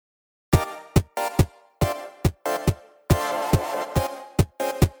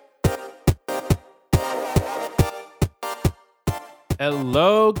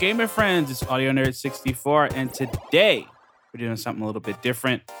Hello, gamer friends. It's Audio Nerd 64, and today we're doing something a little bit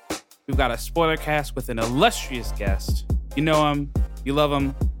different. We've got a spoiler cast with an illustrious guest. You know him, you love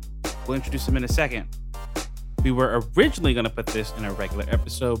him. We'll introduce him in a second. We were originally going to put this in a regular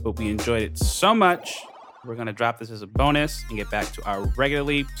episode, but we enjoyed it so much, we're going to drop this as a bonus and get back to our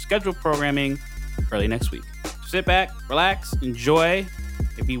regularly scheduled programming early next week. So sit back, relax, enjoy.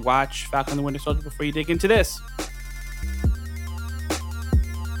 Maybe watch Falcon and the Winter Soldier before you dig into this.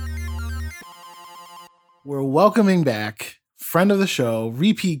 We're welcoming back friend of the show,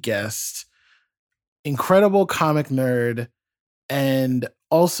 repeat guest, incredible comic nerd, and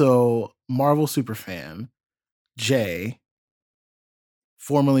also Marvel superfan, Jay,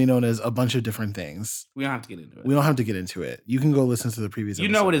 formerly known as a bunch of different things. We don't have to get into it. We don't have to get into it. You can go listen to the previous episodes.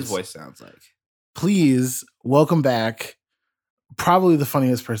 You know what his voice sounds like. Please welcome back probably the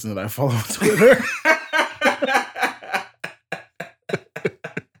funniest person that I follow on Twitter.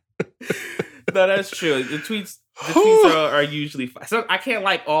 No, that's true. The tweets are usually fun. So I can't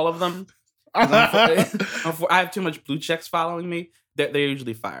like all of them. I have too much blue checks following me. They're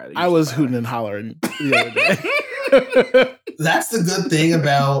usually fire. I was hooting and hollering the other day. That's the good thing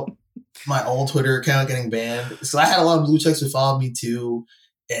about my old Twitter account getting banned. So I had a lot of blue checks who followed me too.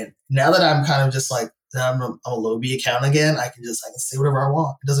 And now that I'm kind of just like, now I'm a Lobi account again, I can say whatever I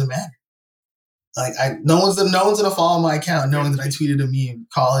want. It doesn't matter. Like no one's gonna follow my account knowing that I tweeted a meme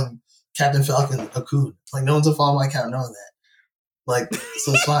calling Captain Falcon a coon. Like no one's gonna follow my account knowing that. Like,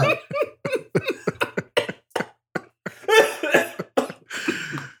 so it's fine.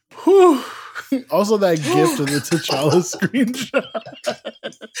 Also, that gift of the T'Challa screenshot.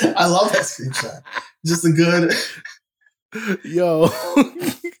 I love that screenshot. Just a good. Yo,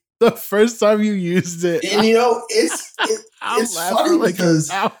 the first time you used it, and you know, it's funny like because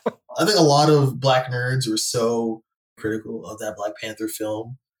I think a lot of Black nerds were so critical of that Black Panther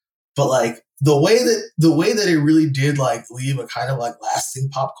film, but like the way that it really did like leave a kind of like lasting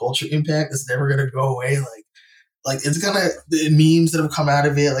pop culture impact that's never gonna go away. Like it's the memes that have come out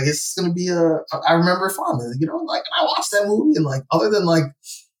of it. Like it's gonna be I remember fondly, you know, like I watched that movie and like other than like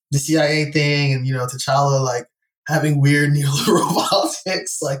the CIA thing and you know T'Challa like having weird neoliberal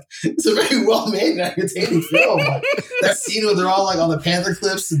politics, like it's a very well made and entertaining film. Like, that scene where they're all like on the Panther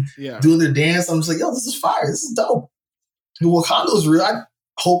cliffs and doing their dance, I'm just like, yo, this is fire. This is dope. The Wakanda's real. I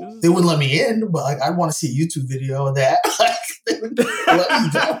hope they wouldn't let me in, but like I want to see a YouTube video of that. Like they would let me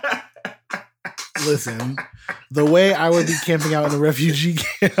go. Listen, the way I would be camping out in a refugee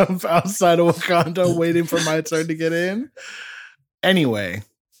camp outside of Wakanda waiting for my turn to get in. Anyway,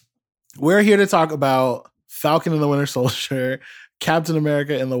 we're here to talk about Falcon and the Winter Soldier, Captain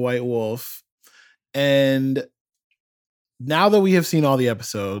America and the White Wolf. And now that we have seen all the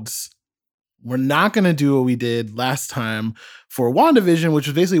episodes, we're not going to do what we did last time for WandaVision, which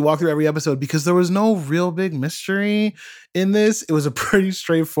was basically walk through every episode because there was no real big mystery in this. It was a pretty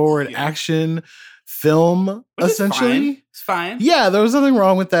straightforward action film, essentially. It's fine. Yeah, there was nothing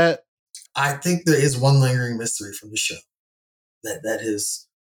wrong with that. I think there is one lingering mystery from the show that is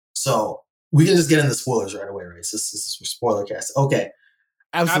so. We can just get into spoilers right away, right? This is for spoiler cast. Okay.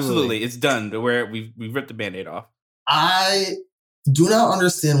 Absolutely. It's done. We've ripped the Band-Aid off. I do not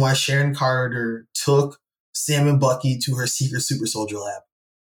understand why Sharon Carter took Sam and Bucky to her secret super soldier lab.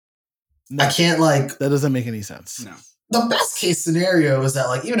 No, I can't that doesn't make any sense. No. The best case scenario is that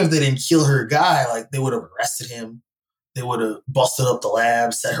like even if they didn't kill her guy, like they would have arrested him. They would have busted up the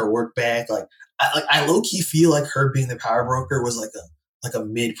lab, set her work back. Like I low key feel like her being the power broker was like a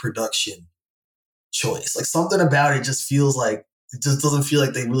mid-production choice. Like something about it just feels like it just doesn't feel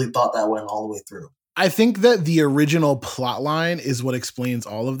like they really thought that went all the way through. I think that the original plot line is what explains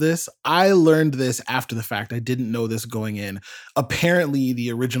all of this. I learned this after the fact. I didn't know this going in. Apparently,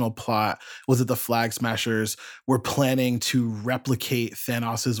 the original plot was that the Flag Smashers were planning to replicate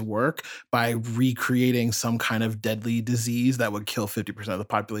Thanos' work by recreating some kind of deadly disease that would kill 50% of the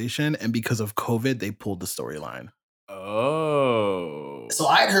population. And because of COVID, they pulled the storyline. Oh. So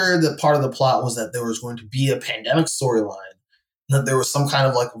I'd heard that part of the plot was that there was going to be a pandemic storyline, that there was some kind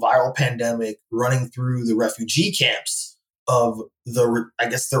of like viral pandemic running through the refugee camps of the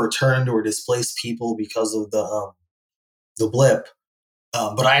returned or displaced people because of the blip.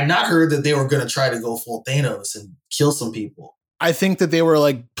 But I had not heard that they were going to try to go full Thanos and kill some people. I think that they were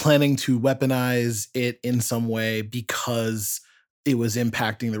like planning to weaponize it in some way because it was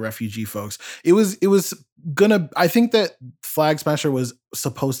impacting the refugee folks. I think that Flag Smasher was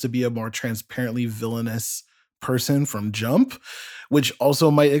supposed to be a more transparently villainous person from Jump, which also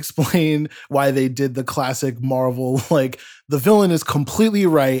might explain why they did the classic Marvel, like the villain is completely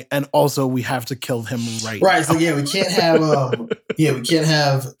right, and also we have to kill him right. Right. Now. So yeah, we can't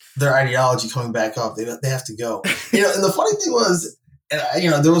have their ideology coming back up. They have to go. And the funny thing was,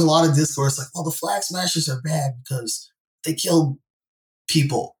 there was a lot of discourse like, well, the Flag Smashers are bad because they killed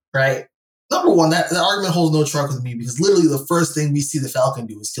people, right? Number one, that argument holds no truck with me because literally the first thing we see the Falcon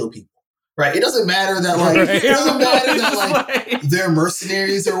do is kill people. Right. It doesn't matter that they're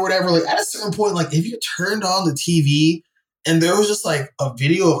mercenaries or whatever. Like at a certain point, like if you turned on the TV and there was just like a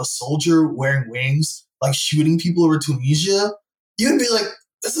video of a soldier wearing wings, like shooting people over Tunisia, you'd be like,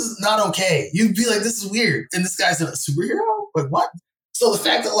 this is not okay. You'd be like, this is weird. And this guy's a superhero? Like what? So the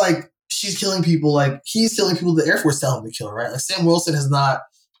fact that like she's killing people, like he's killing people the Air Force tell him to kill, right? Like Sam Wilson has not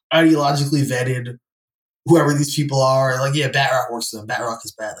ideologically vetted whoever these people are. Like, yeah, Batroc works for them. Batroc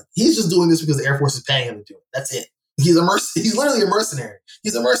is bad. Like, he's just doing this because the Air Force is paying him to do it. That's it. He's literally a mercenary.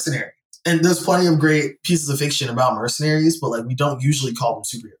 He's a mercenary. And there's plenty of great pieces of fiction about mercenaries, but like we don't usually call them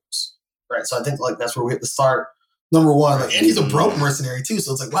superheroes. Right. So I think like that's where we have to start. Number one, like, and he's a broke mercenary too.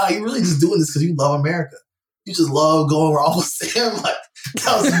 So it's like, wow, you're really just doing this because you love America. You just love going where Uncle Sam like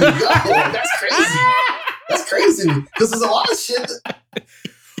tells you to go. Like, that's crazy. That's crazy. Because there's a lot of shit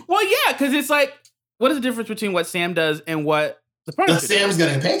Well, yeah, because it's like, what is the difference between what Sam does and what the Punisher does? Sam's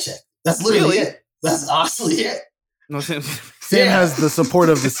getting a paycheck. That's literally it. That's honestly it. No, Sam has the support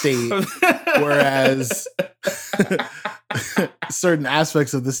of the state, whereas certain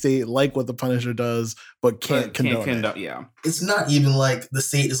aspects of the state like what the Punisher does, but can't condone it. Yeah. It's not even like the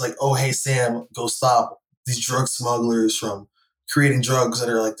state is like, oh, hey, Sam, go stop these drug smugglers from creating drugs that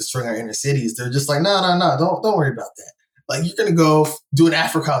are like destroying our inner cities. They're just like, no, don't worry about that. Like, you're going to go do an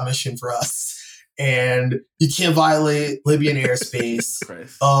AFRICOM mission for us. And you can't violate Libyan airspace.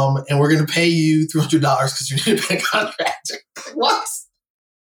 And we're going to pay you $300 because you're an independent contractor. What?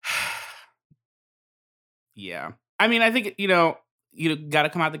 Yeah. I mean, I think, you got to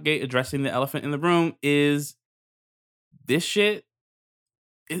come out the gate addressing the elephant in the room is this shit.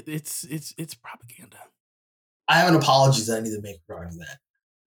 It's propaganda. I have an apology that I need to make regarding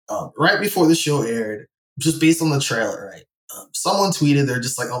that. Right before the show aired, just based on the trailer, right? Someone tweeted, they're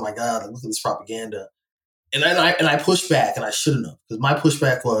just like, oh my God, look at this propaganda. And I pushed back, and I shouldn't have, because my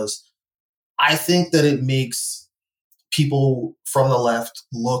pushback was, I think that it makes people from the left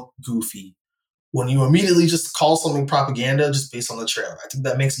look goofy when you immediately just call something propaganda just based on the trailer. I think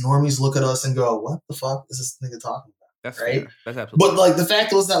that makes normies look at us and go, what the fuck is this nigga talking about? That's right. Fair. That's absolutely. But like the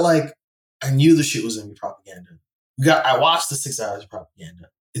fact was that like I knew the shit was gonna be propaganda. I watched the 6 hours of propaganda.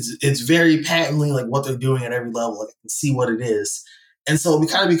 It's very patently like what they're doing at every level. Like I can see what it is. And so it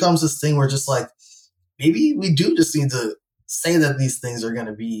kind of becomes this thing where just like, maybe we do just need to say that these things are going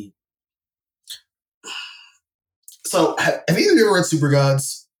to be. So have either of you ever read Super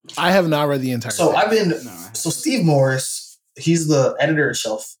Gods? I have not read the entire thing. So Steve Morris, he's the editor at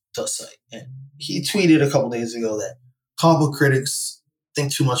Shelf Dust Site. And he tweeted a couple days ago that comic book critics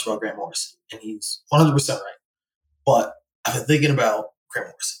think too much about Grant Morrison. And he's 100% right. But I've been thinking about Grant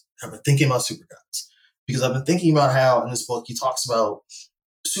Morrison. I've been thinking about Super Gods because I've been thinking about how in this book he talks about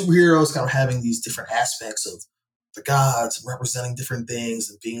superheroes kind of having these different aspects of the gods and representing different things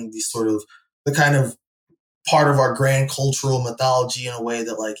and being these sort of the kind of part of our grand cultural mythology in a way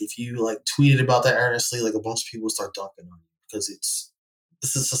that like if you like tweeted about that earnestly, like a bunch of people start dunking on you because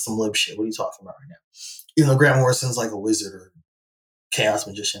this is just some lib shit. What are you talking about right now? Grant Morrison's like a wizard or chaos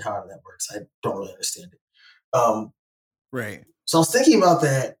magician, however that works. I don't really understand it. Right. So I was thinking about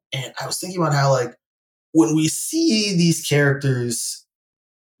that, and I was thinking about how, like, when we see these characters,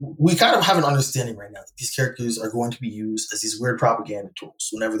 we kind of have an understanding right now that these characters are going to be used as these weird propaganda tools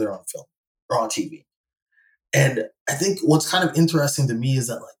whenever they're on film or on TV. And I think what's kind of interesting to me is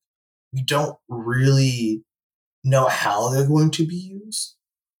that, like, we don't really know how they're going to be used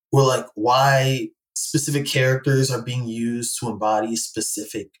or, like, why specific characters are being used to embody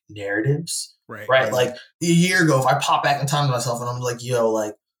specific narratives. Right. Like a year ago, if I pop back in time to myself and I'm like, yo,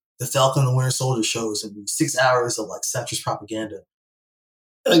 like the Falcon and the Winter Soldier shows and 6 hours of like centrist propaganda,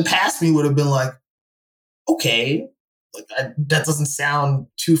 like past me would have been like, okay, like that doesn't sound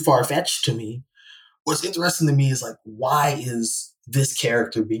too far fetched to me. What's interesting to me is like, why is this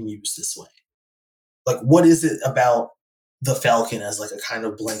character being used this way? Like, what is it about the Falcon as like a kind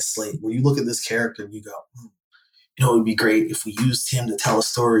of blank slate where you look at this character and you go, it would be great if we used him to tell a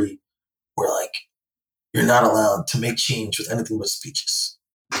story where like you're not allowed to make change with anything but speeches.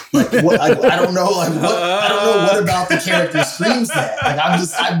 Like what I don't know, like what I don't know what about the character screams that. Like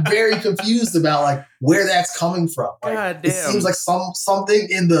I'm very confused about like where that's coming from. Like, God damn. It seems like something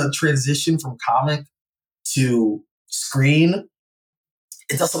in the transition from comic to screen,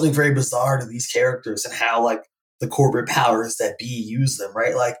 it does something very bizarre to these characters and how like the corporate powers that be use them,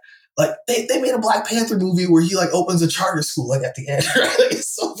 right? Like they made a Black Panther movie where he like opens a charter school like at the end, right? Like,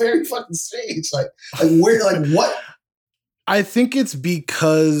 it's so very fucking strange. Like where, like what? I think it's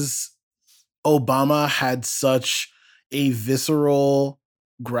because Obama had such a visceral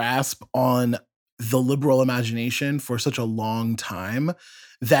grasp on the liberal imagination for such a long time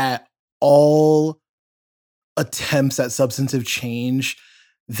that all attempts at substantive change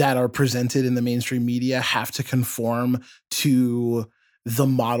that are presented in the mainstream media have to conform to the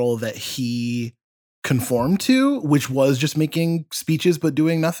model that he conformed to, which was just making speeches but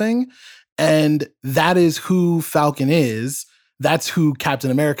doing nothing. And that is who Falcon is. That's who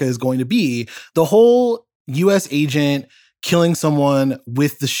Captain America is going to be. The whole US agent killing someone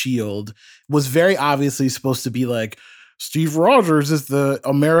with the shield was very obviously supposed to be like, Steve Rogers is the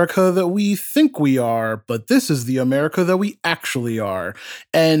America that we think we are, but this is the America that we actually are.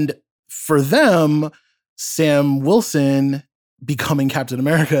 And for them, Sam Wilson becoming Captain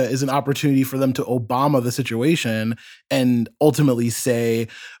America is an opportunity for them to Obama the situation and ultimately say,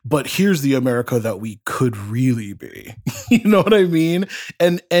 but here's the America that we could really be. You know what I mean?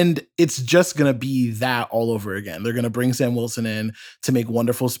 And it's just going to be that all over again. They're going to bring Sam Wilson in to make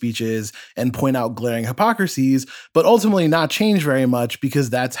wonderful speeches and point out glaring hypocrisies, but ultimately not change very much because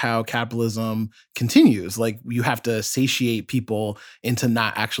that's how capitalism continues. Like you have to satiate people into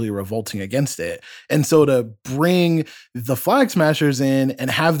not actually revolting against it. And so to bring the Flag Smashers in and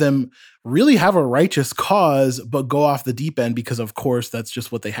have them really have a righteous cause, but go off the deep end because, of course, that's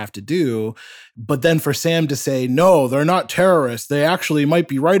just what they have to do. But then for Sam to say, no, they're not terrorists. They actually might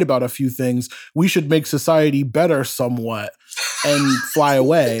be right about a few things. We should make society better somewhat and fly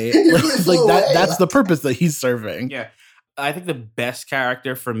away. That's the purpose that he's serving. Yeah. I think the best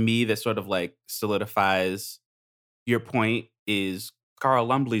character for me that sort of like solidifies your point is Carl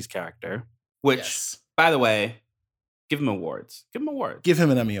Lumbly's character, which, yes, by the way, give him awards. Give him awards. Give him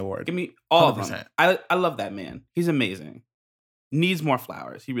an Emmy Award. Give me all 100%. Of them. I love that man. He's amazing. Needs more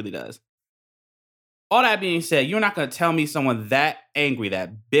flowers. He really does. All that being said, you're not going to tell me someone that angry,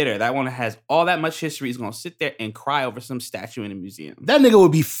 that bitter, that one that has all that much history is going to sit there and cry over some statue in a museum. That nigga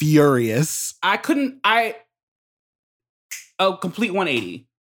would be furious. A complete 180.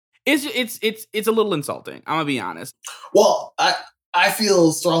 It's a little insulting. I'm going to be honest. Well, I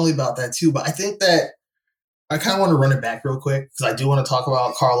feel strongly about that too, but I think that I kind of want to run it back real quick because I do want to talk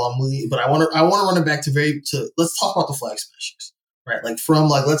about Carl Lumbly, but I want to run it back to let's talk about the Flag Smashers, right? Let's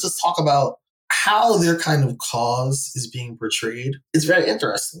just talk about how their kind of cause is being portrayed. It's very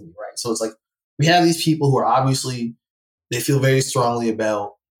interesting, right? So it's like we have these people who are obviously, they feel very strongly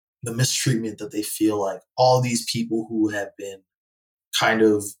about the mistreatment that they feel like all these people who have been kind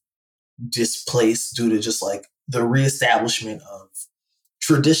of displaced due to just like the reestablishment of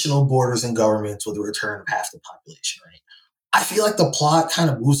traditional borders and governments with the return of half the population, right? I feel like the plot kind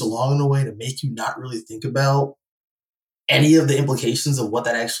of moves along in a way to make you not really think about any of the implications of what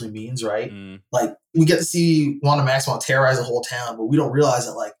that actually means, right? Like, we get to see Wanda Maximoff terrorize the whole town, but we don't realize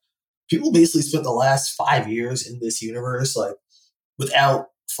that, like, people basically spent the last 5 years in this universe, like, without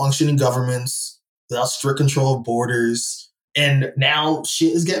functioning governments, without strict control of borders, and now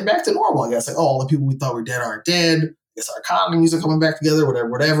shit is getting back to normal, I guess. Like, oh, all the people we thought were dead aren't dead. I guess our economies are coming back together,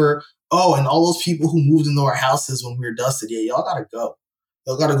 whatever. Oh, and all those people who moved into our houses when we were dusted, yeah, y'all gotta go.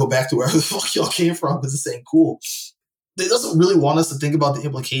 Y'all gotta go back to wherever the fuck y'all came from because this ain't cool. It doesn't really want us to think about the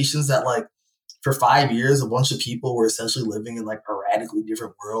implications that, like, for 5 years, a bunch of people were essentially living in, like, a radically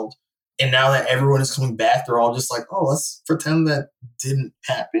different world. And now that everyone is coming back, they're all just like, oh, let's pretend that didn't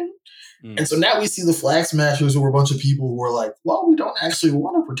happen. And so now we see the Flag Smashers, who were a bunch of people who were like, well, we don't actually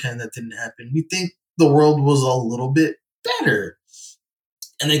want to pretend that didn't happen. We think the world was a little bit better.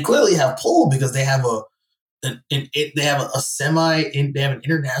 And they clearly have pull because they have an international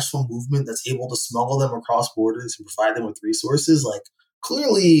movement that's able to smuggle them across borders and provide them with resources. Like,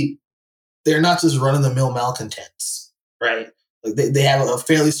 clearly, they're not just run-of-the-mill malcontents, right? Like, they have a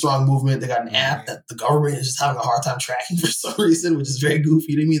fairly strong movement. They got an app that the government is just having a hard time tracking for some reason, which is very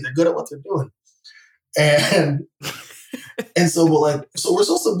goofy to me. They're good at what they're doing. And so we're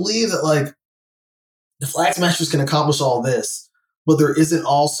supposed to believe that, like, the Flag Smashers can accomplish all this, but there isn't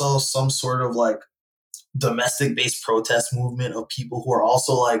also some sort of, like, domestic-based protest movement of people who are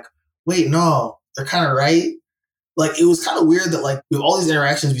also like, wait, no, they're kind of right. Like, it was kind of weird that, like, we have all these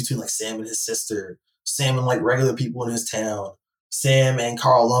interactions between, like, Sam and his sister, Sam and, like, regular people in his town, Sam and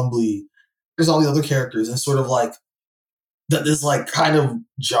Carl Lumbly. There's all the other characters, and sort of, like, that this, like, kind of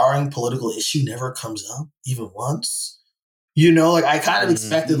jarring political issue never comes up even once. You know, like, I kind of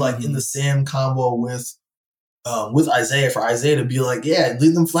expected, like, in the Sam combo with with Isaiah, for Isaiah to be like, yeah,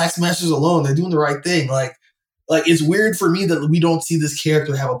 leave them Flag Smashers alone. They're doing the right thing. Like it's weird for me that we don't see this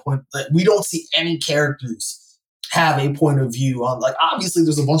character have a point. Like, we don't see any characters have a point of view on, like, obviously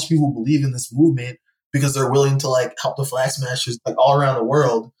there's a bunch of people who believe in this movement because they're willing to like help the Flag Smashers like all around the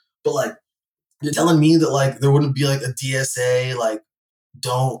world. But like, you're telling me that like there wouldn't be like a DSA, like,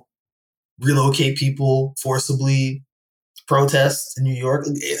 don't relocate people forcibly protest in New York.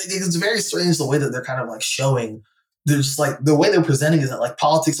 It's very strange the way that they're kind of like showing. They're just like, the way they're presenting is that like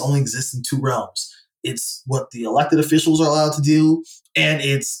politics only exists in two realms. It's what the elected officials are allowed to do, and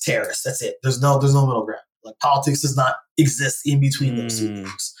it's terrorists. That's it. There's no middle ground. Like, politics does not exist in between those two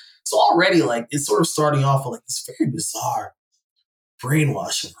things. So already, like, it's sort of starting off with like this very bizarre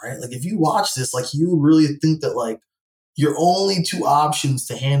brainwashing, right? Like, if you watch this, like, you would really think that like your only two options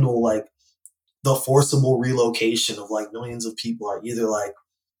to handle like the forcible relocation of like millions of people are either like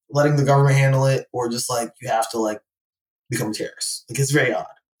letting the government handle it, or just like you have to like become a terrorist. Like, it's very odd.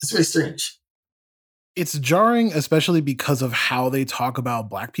 It's very strange. It's jarring, especially because of how they talk about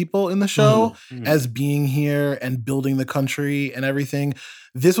Black people in the show as being here and building the country and everything.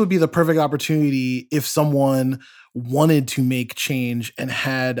 This would be the perfect opportunity if someone wanted to make change and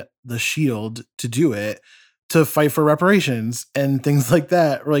had the shield to do it, to fight for reparations and things like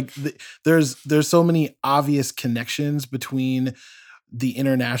that. Like, there's so many obvious connections between the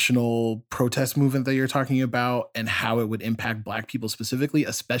international protest movement that you're talking about and how it would impact Black people specifically,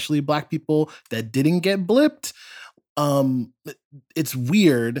 especially Black people that didn't get blipped. It's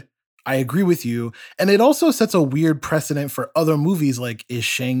weird. I agree with you. And it also sets a weird precedent for other movies. Like, is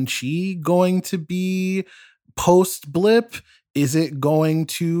Shang-Chi going to be post-blip? Is it going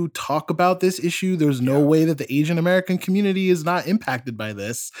to talk about this issue? There's no way that the Asian American community is not impacted by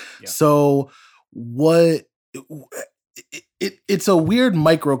this. Yeah. So what... It's a weird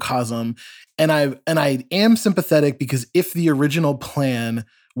microcosm, and I am sympathetic, because if the original plan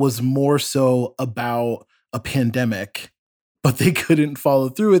was more so about a pandemic, but they couldn't follow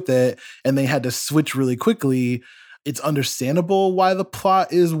through with it and they had to switch really quickly, it's understandable why the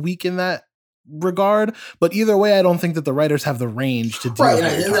plot is weak in that regard. But either way, I don't think that the writers have the range to do it.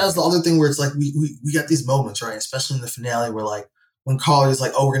 And that's the other thing where it's like we got these moments, right? Especially in the finale where like when Carly is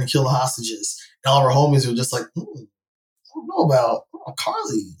like, oh, we're gonna kill the hostages, and all of our homies are just like, I don't know about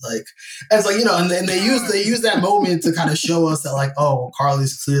Carly, like, and it's like, you know, and they use that moment to kind of show us that like, oh,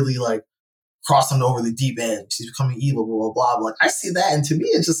 Carly's clearly like crossing over the deep end. She's becoming evil, blah, blah, blah. Like, I see that, and to me,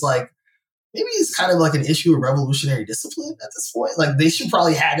 it's just like, maybe it's kind of like an issue of revolutionary discipline at this point. Like, they should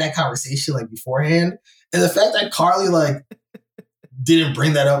probably have that conversation like beforehand. And the fact that Carly like didn't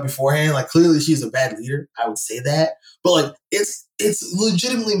bring that up beforehand, like, clearly she's a bad leader. I would say that, but like, it's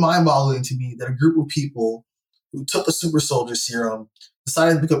legitimately mind-boggling to me that a group of people who took the super soldier serum,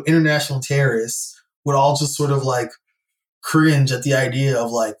 decided to become international terrorists, would all just sort of like cringe at the idea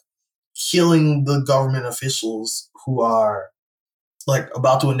of like killing the government officials who are like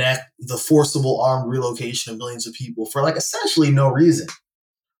about to enact the forcible armed relocation of millions of people for like essentially no reason.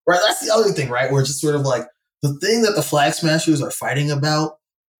 Right? That's the other thing, right? Where it's just sort of like the thing that the Flag Smashers are fighting about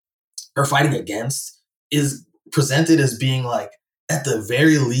or fighting against is presented as being like, at the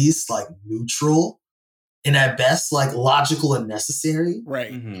very least, like neutral, and at best, like logical and necessary.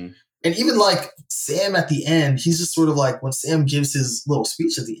 Right. Mm-hmm. And even like Sam at the end, he's just sort of like, when Sam gives his little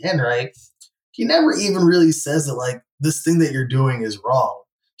speech at the end, right? He never even really says that like, this thing that you're doing is wrong.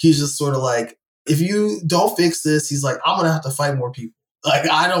 He's just sort of like, if you don't fix this, he's like, I'm going to have to fight more people. Like,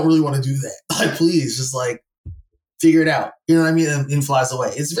 I don't really want to do that. Like, please just like figure it out. You know what I mean? And flies away.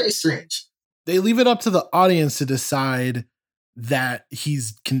 It's very strange. They leave it up to the audience to decide that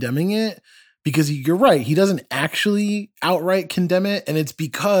he's condemning it. Because you're right, he doesn't actually outright condemn it. And it's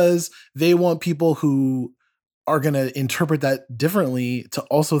because they want people who are going to interpret that differently to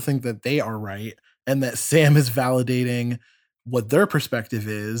also think that they are right, and that Sam is validating what their perspective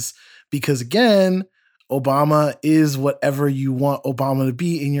is. Because again, Obama is whatever you want Obama to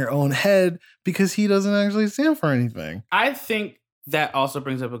be in your own head, because he doesn't actually stand for anything. I think that also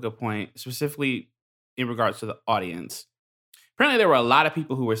brings up a good point, specifically in regards to the audience. Apparently, there were a lot of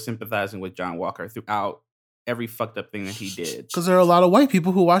people who were sympathizing with John Walker throughout every fucked up thing that he did. Because there are a lot of white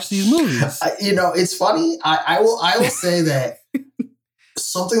people who watch these movies. You know, it's funny. I will say that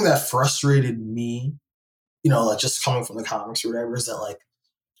something that frustrated me, you know, like just coming from the comics or whatever, is that like,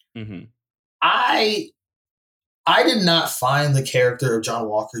 I did not find the character of John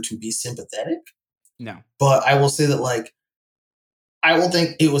Walker to be sympathetic. No. But I will say that like, I will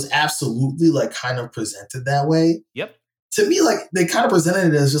think it was absolutely like kind of presented that way. Yep. To me, like, they kind of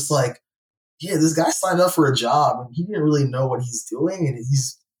presented it as just like, yeah, this guy signed up for a job and he didn't really know what he's doing, and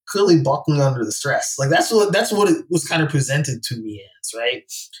he's clearly buckling under the stress. Like that's what it was kind of presented to me as, right?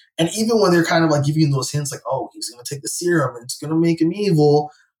 And even when they're kind of like giving those hints, like, oh, he's going to take the serum and it's going to make him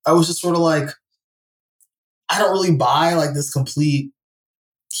evil, I was just sort of like, I don't really buy like this complete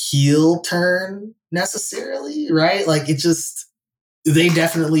heel turn necessarily, right? Like it just, they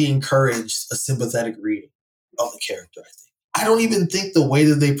definitely encouraged a sympathetic reading of the character, I think. I don't even think the way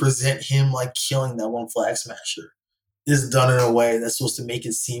that they present him like killing that one Flag Smasher is done in a way that's supposed to make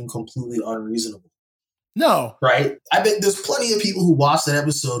it seem completely unreasonable. No. Right? I bet there's plenty of people who watch that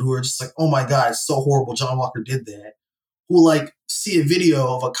episode who are just like, oh my God, it's so horrible John Walker did that. Who like see a video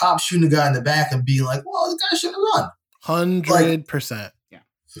of a cop shooting a guy in the back and be like, well, the guy shouldn't run. 100%. Yeah.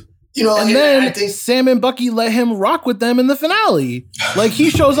 You know, and then I think Sam and Bucky let him rock with them in the finale. Like he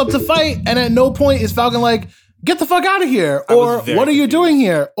shows up to fight and at no point is Falcon like, get the fuck out of here, or what are you doing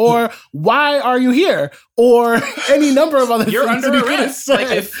here, or why are you here, or any number of other You're things. You're under arrest. Like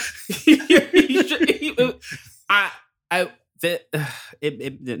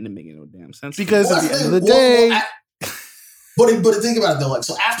it didn't make no damn sense. Because at the end of the day... But think about it though, like,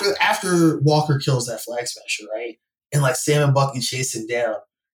 so after Walker kills that Flag Smasher, right, and like Sam and Bucky chase him down,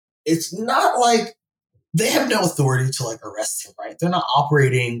 it's not like they have no authority to like arrest him, right? They're not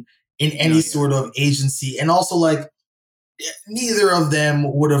operating in any sort of agency. And also, like, neither of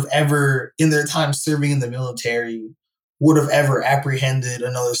them would have ever, in their time serving in the military, would have ever apprehended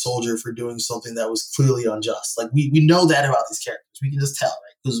another soldier for doing something that was clearly unjust. Like, we know that about these characters. We can just tell,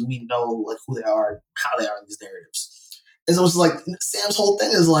 right? Because we know, like, who they are, how they are in these narratives. And so it's like, Sam's whole thing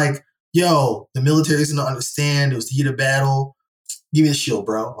is like, yo, the military's going to understand. It was the heat of battle. Give me the shield,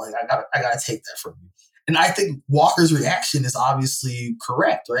 bro. Like, I gotta take that from you. And I think Walker's reaction is obviously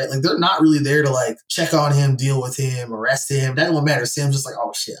correct, right? Like, they're not really there to, like, check on him, deal with him, arrest him. That don't matter. Sam's just like,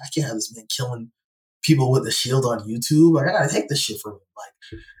 oh, shit, I can't have this man killing people with the shield on YouTube. Like, I gotta take this shit from him.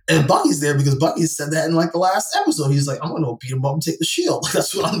 Like, and Bucky's there because Bucky said that in, like, the last episode. He's like, I'm gonna beat him up and take the shield. Like,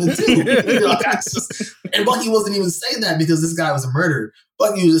 that's what I'm gonna do. You know, and Bucky wasn't even saying that because this guy was a murderer.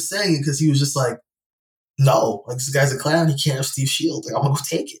 Bucky was just saying it because he was just like, no, like, this guy's a clown. He can't have Steve's shield. Like, I'm gonna go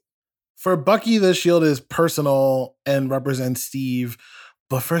take it. For Bucky, the shield is personal and represents Steve.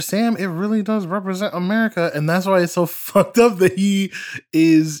 But for Sam, it really does represent America. And that's why it's so fucked up that he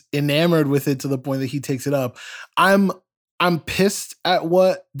is enamored with it to the point that he takes it up. I'm pissed at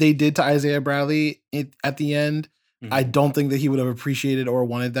what they did to Isaiah Bradley at the end. Mm-hmm. I don't think that he would have appreciated or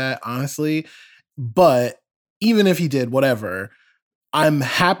wanted that, honestly. But even if he did, whatever, I'm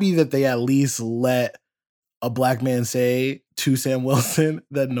happy that they at least let a black man say to Sam Wilson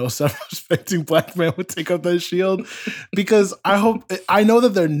that no self-respecting black man would take up that shield, because I know that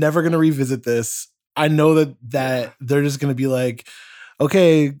they're never going to revisit this. I know that they're just going to be like,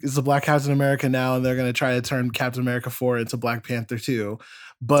 okay, it's a Black Captain America now, and they're going to try to turn Captain America 4 into Black Panther 2.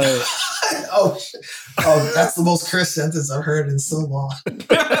 But oh, that's the most cursed sentence I've heard in so long.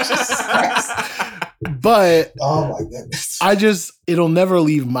 But oh my goodness, it'll never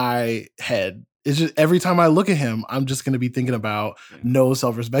leave my head. It's just every time I look at him, I'm just going to be thinking about no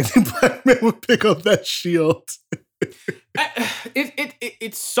self-respecting black man would pick up that shield.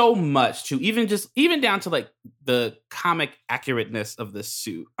 It's so much too. Even down to like the comic accurateness of the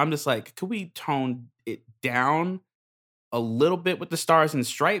suit. I'm just like, could we tone it down a little bit with the stars and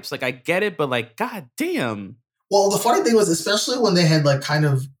stripes? Like, I get it, but like, god damn. Well, the funny thing was, especially when they had like kind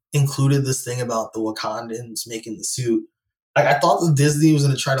of included this thing about the Wakandans making the suit. Like, I thought that Disney was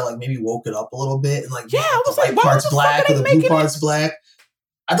going to try to, like, maybe woke it up a little bit and, like, yeah, make the white parts black or the blue parts black.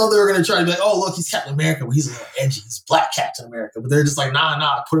 I thought they were going to try to be like, oh, look, he's Captain America, but he's a little edgy. He's Black Captain America. But they're just like,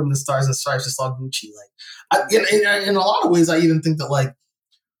 nah, put him in the stars and stripes, just all Gucci. Like, in a lot of ways, I even think that, like,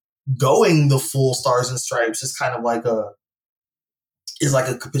 going the full stars and stripes is kind of like a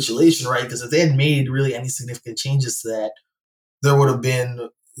capitulation, right? Because if they had made really any significant changes to that, there would have been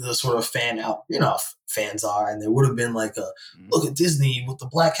the sort of fan out, you know, fans are, and there would have been like a look at Disney with the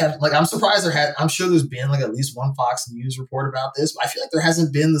Black Cat. Like, I'm surprised I'm sure there's been like at least one Fox News report about this, but I feel like there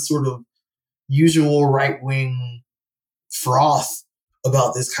hasn't been the sort of usual right wing froth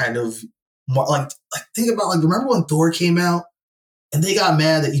about this kind of like think about, like, remember when Thor came out and they got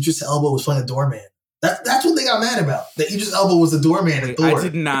mad that Idris Elba was playing a doorman? That's what they got mad about. That Idris Elba was a doorman in Thor.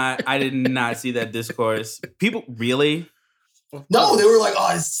 I did not see that discourse. People really. No, they were like,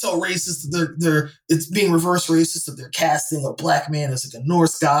 "Oh, it's so racist. It's being reverse racist that they're casting a black man as like a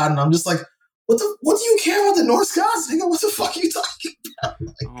Norse god." And I'm just like, "What do you care about the Norse gods, nigga? What the fuck are you talking about?"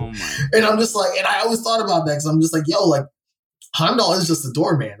 Like, oh my! And I'm just like, and I always thought about that because I'm just like, "Yo, like, Heimdall is just a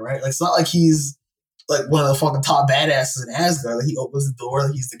doorman, right? Like, it's not like he's like one of the fucking top badasses in Asgard. Like he opens the door,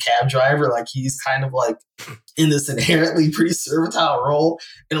 like he's the cab driver, like he's kind of like in this inherently pretty servile role.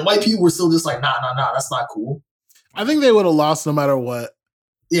 And white people were still just like, nah, that's not cool. I think they would have lost no matter what.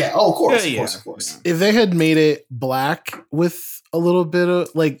 Yeah, of course. If they had made it black with a little bit of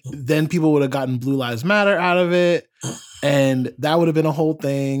like, then people would have gotten Blue Lives Matter out of it, and that would have been a whole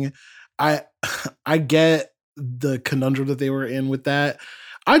thing. I get the conundrum that they were in with that.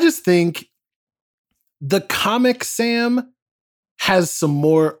 I just think the comic Sam has some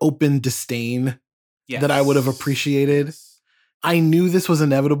more open disdain that I would have appreciated. I knew this was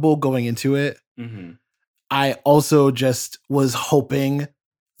inevitable going into it. Mm-hmm. I also just was hoping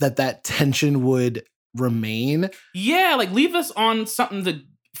that tension would remain. Yeah, like leave us on something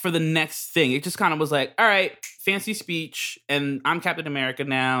for the next thing. It just kind of was like, all right, fancy speech, and I'm Captain America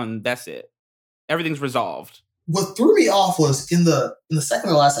now, and that's it. Everything's resolved. What threw me off was in the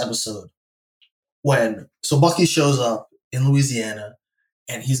second to last episode when Bucky shows up in Louisiana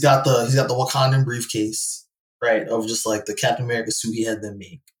and he's got the Wakandan briefcase, right, of just like the Captain America suit he had them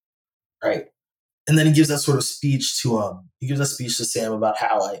make, right, and then he gives that sort of speech to Sam about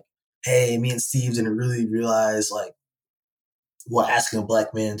how like, hey, me and Steve didn't really realize like what asking a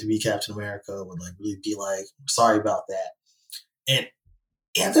black man to be Captain America would like really be like. I'm sorry about that. And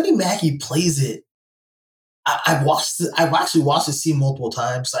Anthony Mackie plays it. I've actually watched the scene multiple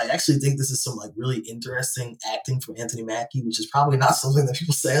times. So I actually think this is some like really interesting acting from Anthony Mackie, which is probably not something that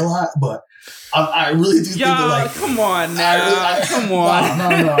people say a lot, but I really do think that like, come on now, come on.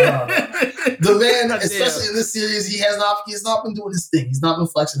 No. The man, especially in this series, he has not been doing his thing. He's not been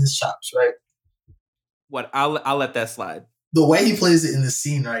flexing his chops, right? What? I'll let that slide. The way he plays it in this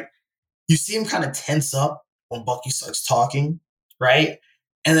scene, right? You see him kind of tense up when Bucky starts talking, right?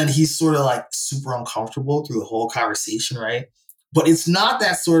 And then he's sort of like super uncomfortable through the whole conversation, right? But it's not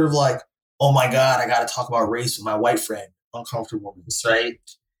that sort of like, oh my God, I got to talk about race with my white friend uncomfortableness, right?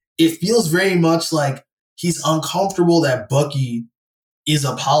 It feels very much like he's uncomfortable that Bucky is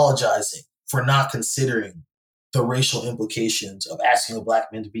apologizing for not considering the racial implications of asking a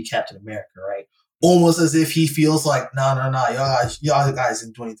black man to be Captain America, right? Almost as if he feels like, no, y'all guys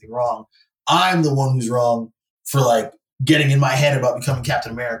didn't do anything wrong. I'm the one who's wrong for like getting in my head about becoming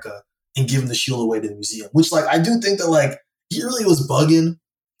Captain America and giving the shield away to the museum. Which like I do think that like he really was bugging.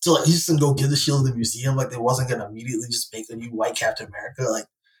 So like he's just gonna go give the shield to the museum. Like they wasn't gonna immediately just make a new white Captain America. Like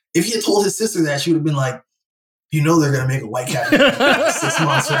if he had told his sister that, she would have been like, you know they're gonna make a white Captain America in 6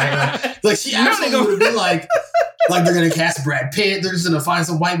 months, right? Like she actually would have been like they're gonna cast Brad Pitt. They're just gonna find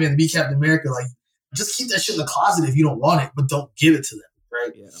some white man to be Captain America. Like just keep that shit in the closet if you don't want it, but don't give it to them,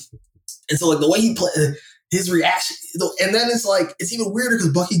 right? Yeah. And so like the way he played his reaction, and then it's like it's even weirder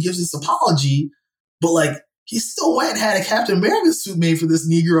because Bucky gives this apology, but like he still went and had a Captain America suit made for this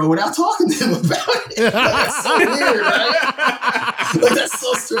Negro without talking to him about it. Like, that's so weird, right? Like that's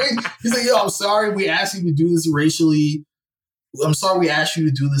so strange. He's like, "Yo, I'm sorry we asked you to do this racially. I'm sorry we asked you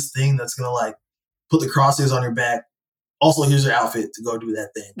to do this thing that's gonna like put the crosshairs on your back. Also, here's your outfit to go do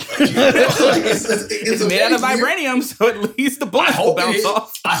that thing." Like, you know, like it's made out of vibranium, so at least the bullets will bounce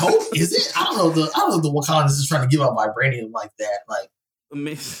off. I hope is it? I don't know. I don't know if the Wakandans is trying to give out vibranium like that. Like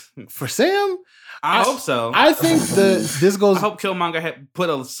for Sam, I hope so. I think this goes. I hope Killmonger had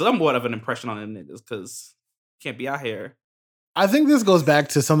put somewhat of an impression on them niggas because can't be out here. I think this goes back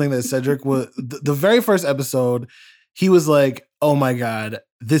to something that Cedric was the very first episode. He was like, "Oh my God,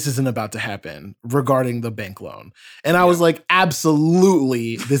 this isn't about to happen," regarding the bank loan. And I was like,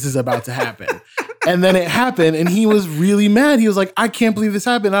 absolutely, this is about to happen. And then it happened and he was really mad. He was like, I can't believe this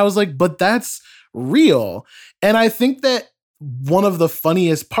happened. And I was like, but that's real. And I think that one of the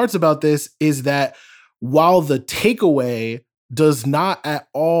funniest parts about this is that while the takeaway does not at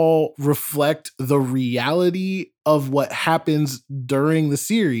all reflect the reality of what happens during the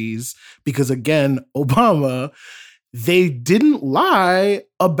series, because again, Obama, they didn't lie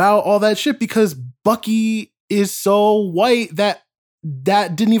about all that shit because Bucky is so white that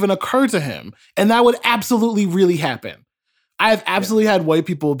didn't even occur to him. And that would absolutely really happen. I've absolutely had white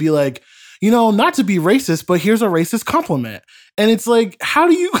people be like, you know, not to be racist, but here's a racist compliment. And it's like, how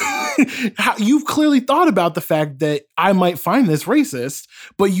do you, you've clearly thought about the fact that I might find this racist,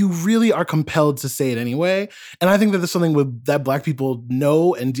 but you really are compelled to say it anyway. And I think that there's something that Black people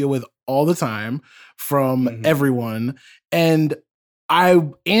know and deal with all the time from everyone. And I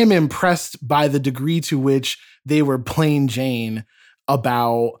am impressed by the degree to which they were plain Jane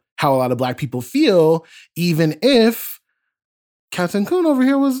about how a lot of Black people feel, even if Captain Coon over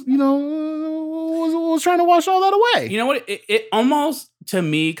here was, you know, was trying to wash all that away. You know what? It almost, to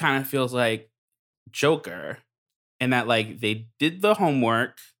me, kind of feels like Joker in that, like, they did the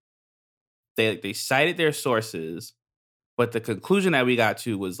homework. they cited their sources, but the conclusion that we got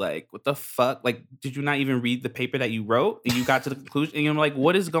to was like, what the fuck? Like, did you not even read the paper that you wrote? And you got to the conclusion, and you're like,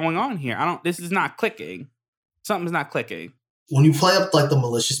 what is going on here? This is not clicking. Something's not clicking. When you play up like the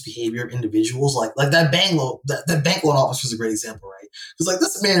malicious behavior of individuals, like that bank loan, that bank loan officer is a great example, right? Because like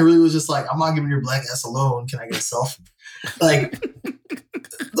this man really was just like, I'm not giving your black ass a loan. Can I get a selfie? Like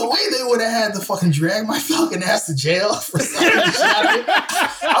the way they would have had to fucking drag my fucking ass to jail for something,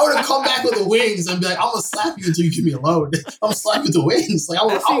 I would have come back with the wings and be like, I'm gonna slap you until you give me a loan. I'm gonna slap you with the wings. Like I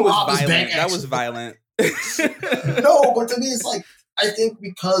would rob this bank. That was violent. No, but to me, it's like I think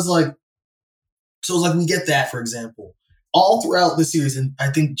because like so it's like we get that, for example. All throughout the series, and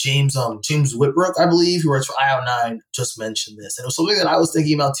I think James Whitbrook, I believe, who writes for IO9, just mentioned this. And it was something that I was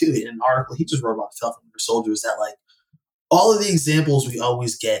thinking about too in an article he just wrote about Falcon Winter Soldier, is that like all of the examples we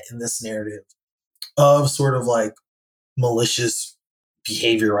always get in this narrative of sort of like malicious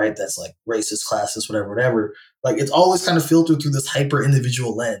behavior, right? That's like racist, classist, whatever. Like it's always kind of filtered through this hyper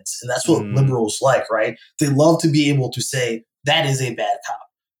individual lens. And that's what liberals like, right? They love to be able to say, that is a bad cop.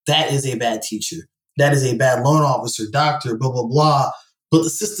 That is a bad teacher. That is a bad loan officer, doctor, blah, blah, blah. But the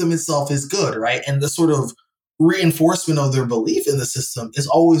system itself is good, right? And the sort of reinforcement of their belief in the system is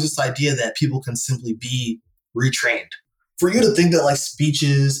always this idea that people can simply be retrained. For you to think that like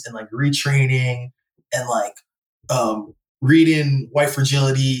speeches and like retraining and like reading White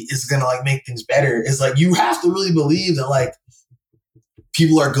Fragility is going to like make things better is like you have to really believe that like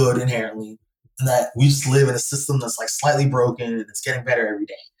people are good inherently and that we just live in a system that's like slightly broken and it's getting better every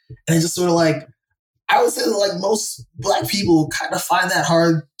day. And it's just sort of like, I would say that like most Black people kind of find that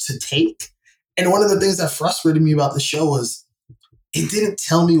hard to take. And one of the things that frustrated me about the show was it didn't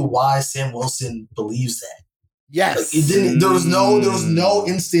tell me why Sam Wilson believes that. Yes. Like, it didn't. There was no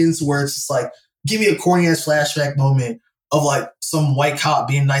instance where it's just like, give me a corny ass flashback moment of like some white cop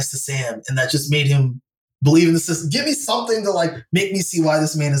being nice to Sam and that just made him believe in the system. Give me something to like make me see why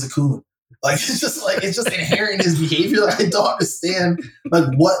this man is a coon. Like it's just inherent in his behavior. Like, I don't understand like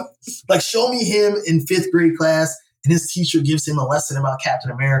what, like show me him in 5th grade class and his teacher gives him a lesson about Captain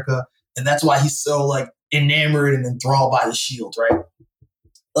America. And that's why he's so like enamored and enthralled by the shield, right?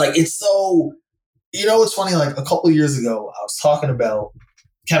 Like it's so, you know, it's funny, like a couple of years ago, I was talking about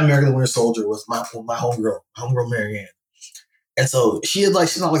Captain America the Winter Soldier with my homegirl Marianne. And so she's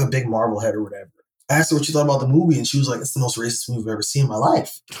not like a big Marvel head or whatever. I asked her what she thought about the movie and she was like, it's the most racist movie I've ever seen in my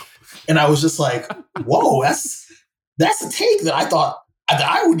life. And I was just like, whoa, that's a take that I thought that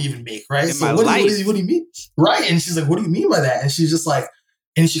I wouldn't even make, right? So what do you mean? Right. And she's like, what do you mean by that? And she's just like,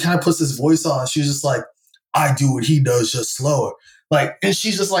 and she kind of puts this voice on. She's just like, I do what he does, just slower. Like, and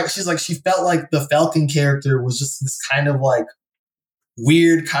she felt like the Falcon character was just this kind of like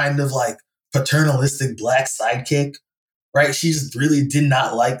weird, kind of like paternalistic Black sidekick. Right. She just really did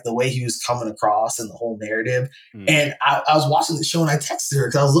not like the way he was coming across in the whole narrative. And I was watching the show and I texted her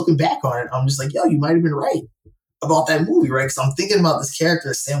because I was looking back on it. I'm just like, yo, you might have been right about that movie. Right. Because I'm thinking about this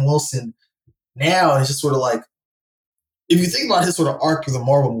character, Sam Wilson, now. And it's just sort of like, if you think about his sort of arc through the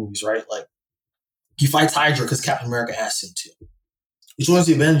Marvel movies, right? Like he fights Hydra because Captain America asked him to. He joins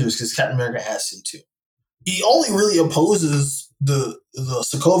the Avengers because Captain America asked him to. He only really opposes the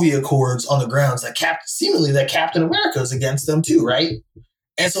Sokovia Accords on the grounds that Captain America is against them too, right?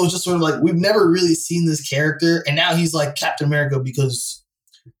 And so it's just sort of like we've never really seen this character, and now he's like Captain America because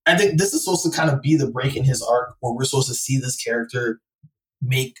I think this is supposed to kind of be the break in his arc where we're supposed to see this character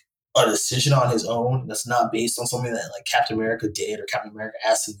make a decision on his own that's not based on something that like Captain America did or Captain America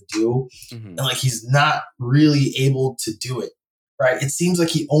asked him to do, and like he's not really able to do it. Right? It seems like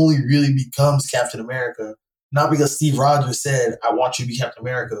he only really becomes Captain America, not because Steve Rogers said, I want you to be Captain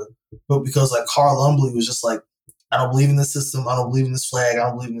America, but because like Carl Lumbly was just like, I don't believe in this system. I don't believe in this flag. I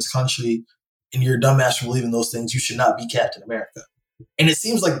don't believe in this country. And you're a dumbass for believing those things. You should not be Captain America. And it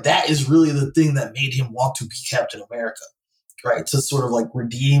seems like that is really the thing that made him want to be Captain America, right? To sort of like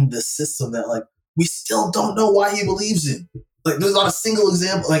redeem the system that like we still don't know why he believes in. Like there's not a single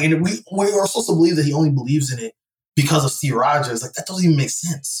example. Like, and we are supposed to believe that he only believes in it because of Steve Rogers. Like that doesn't even make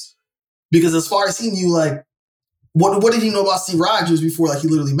sense. Because as far as he knew, like, what did he know about Steve Rogers before like he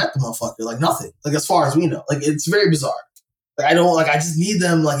literally met the motherfucker? Like nothing. Like as far as we know. Like it's very bizarre. Like I just need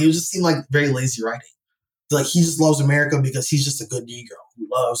them, like it just seemed like very lazy writing. Like he just loves America because he's just a good Negro who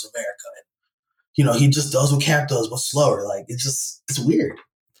loves America. And you know, he just does what Cap does, but slower. Like it's weird.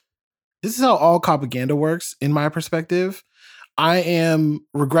 This is how all propaganda works, in my perspective. I am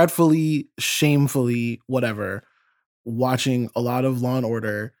regretfully, shamefully, whatever, watching a lot of Law and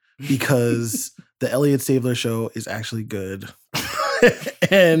Order because the Elliot Stabler show is actually good.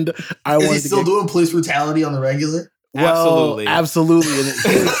 And I is he still doing police brutality on the regular? Well, absolutely. And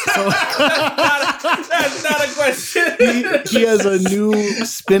that's not a question. He has a new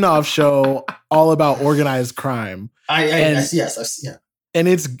spin-off show all about organized crime. Yes. And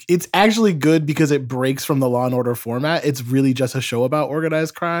it's actually good because it breaks from the Law and Order format. It's really just a show about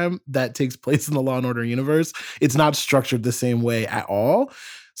organized crime that takes place in the Law and Order universe. It's not structured the same way at all.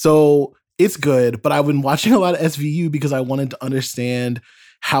 So it's good, but I've been watching a lot of SVU because I wanted to understand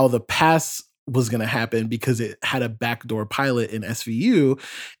how the past was going to happen because it had a backdoor pilot in SVU.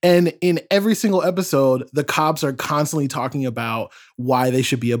 And in every single episode, the cops are constantly talking about why they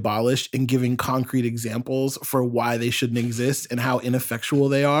should be abolished and giving concrete examples for why they shouldn't exist and how ineffectual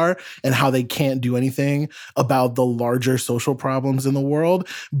they are and how they can't do anything about the larger social problems in the world.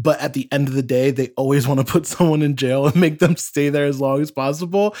 But at the end of the day, they always want to put someone in jail and make them stay there as long as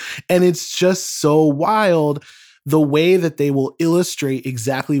possible. And it's just so wild the way that they will illustrate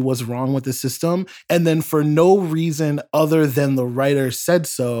exactly what's wrong with the system. And then for no reason other than the writer said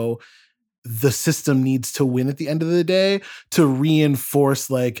so, the system needs to win at the end of the day to reinforce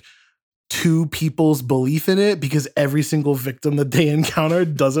like two people's belief in it, because every single victim that they encounter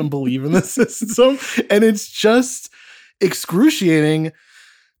doesn't believe in the system. And it's just excruciating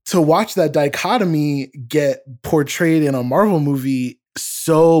to watch that dichotomy get portrayed in a Marvel movie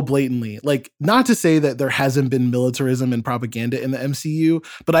so blatantly. Like, not to say that there hasn't been militarism and propaganda in the MCU,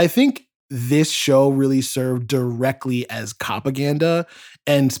 but I think this show really served directly as propaganda,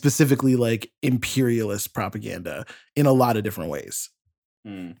 and specifically like imperialist propaganda in a lot of different ways.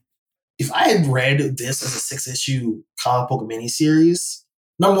 If I had read this as a 6-issue comic book miniseries,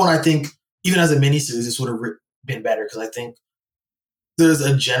 number one, I think even as a miniseries, this would have been better, because I think there's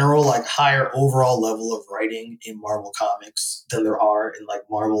a general like higher overall level of writing in Marvel comics than there are in like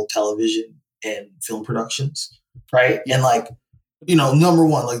Marvel television and film productions, right? And like, you know, number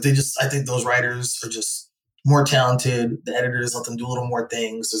one, like I think those writers are just more talented. The editors let them do a little more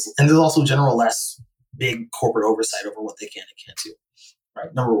things. And there's also general less big corporate oversight over what they can and can't do,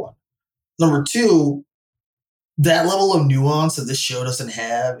 right? Number one. Number two, that level of nuance that this show doesn't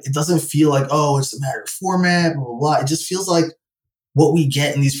have, it doesn't feel like, oh, it's a matter of format, blah, blah, blah. It just feels like what we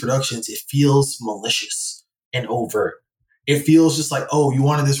get in these productions, it feels malicious and overt. It feels just like, oh, you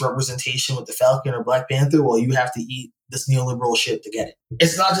wanted this representation with the Falcon or Black Panther? Well, you have to eat this neoliberal shit to get it.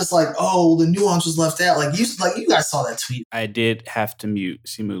 It's not just like, oh, the nuance was left out. Like you guys saw that tweet. I did have to mute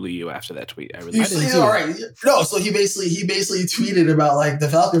Simu Liu after that tweet. I didn't. All right. No, so he basically tweeted about like the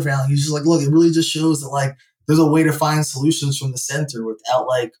Falcon family. He's just like, look, it really just shows that like there's a way to find solutions from the center without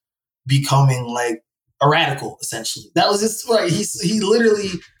like becoming like a radical, essentially. That was his right. He literally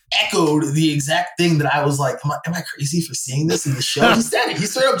echoed the exact thing that I was like, am I crazy for seeing this in the show? He said it. He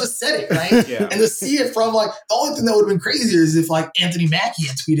straight up just said it, right? Yeah. And to see it from like, the only thing that would have been crazier is if like Anthony Mackie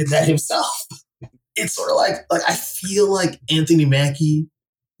had tweeted that himself. It's sort of like I feel like Anthony Mackie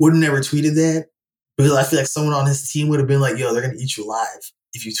would have never tweeted that, because I feel like someone on his team would have been like, yo, they're going to eat you alive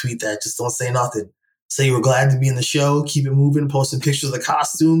if you tweet that. Just don't say nothing. Say you were glad to be in the show, keep it moving, posting pictures of the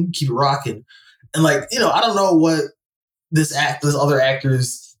costume, keep it rocking. And like, you know, I don't know what this other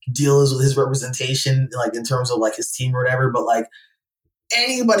actor's deal is with his representation, like in terms of like his team or whatever, but like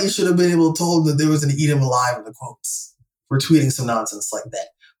anybody should have been able to tell him that there was an eat him alive in the quotes for tweeting some nonsense like that.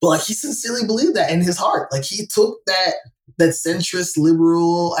 But like he sincerely believed that in his heart. Like he took that centrist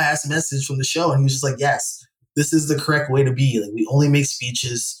liberal ass message from the show and he was just like, yes, this is the correct way to be. Like we only make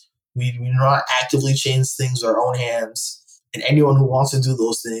speeches. We do not actively change things with our own hands. And anyone who wants to do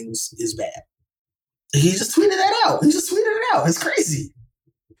those things is bad. He just tweeted that out. It's crazy.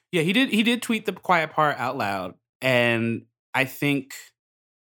 Yeah, he did tweet the quiet part out loud. And I think,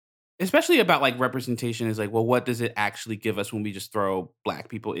 especially about like representation, is like, well, what does it actually give us when we just throw Black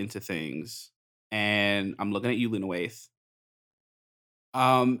people into things? And I'm looking at you, Lena Waithe.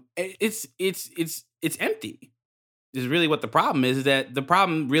 It's empty. Is really what the problem is that the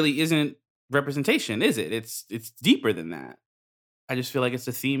problem really isn't representation, is it? It's deeper than that. I just feel like it's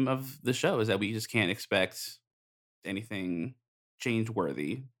the theme of the show is that we just can't expect anything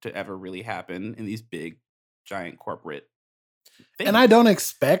change-worthy to ever really happen in these big, giant corporate things. And I don't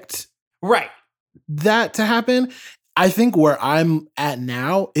expect that to happen. I think where I'm at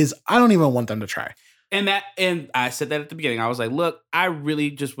now is I don't even want them to try. And I said that at the beginning. I was like, look, I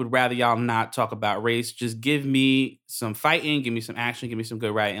really just would rather y'all not talk about race. Just give me some fighting, give me some action, give me some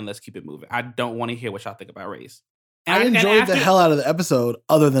good writing, and let's keep it moving. I don't want to hear what y'all think about race. And I enjoyed the hell out of the episode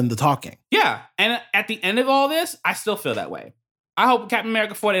other than the talking. Yeah. And at the end of all this, I still feel that way. I hope Captain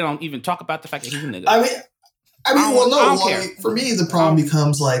America 4, they don't even talk about the fact that he's a nigga. For me, the problem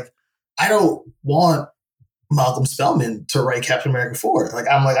becomes like, I don't want Malcolm Spellman to write Captain America 4. Like,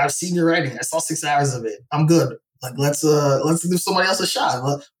 I've seen your writing. I saw 6 hours of it. I'm good. Like let's give somebody else a shot.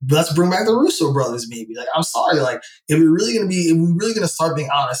 Let's bring back the Russo brothers, maybe. Like I'm sorry, like if we're really gonna start being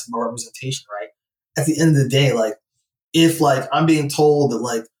honest about representation, right? At the end of the day, like if like I'm being told that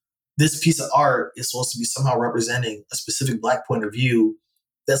like this piece of art is supposed to be somehow representing a specific Black point of view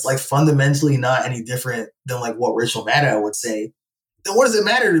that's like fundamentally not any different than like what Rachel Maddow would say, then what does it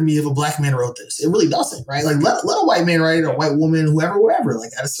matter to me if a Black man wrote this? It really doesn't, right? Like let a white man write it, or a white woman, whoever.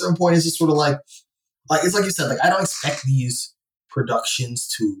 Like at a certain point, it's just sort of like it's like you said, like I don't expect these productions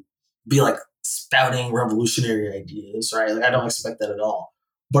to be like spouting revolutionary ideas, right? Like I don't expect that at all.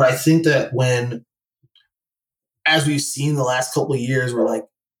 But I think that when, as we've seen the last couple of years, where like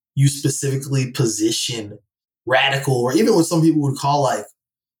you specifically position radical, or even what some people would call like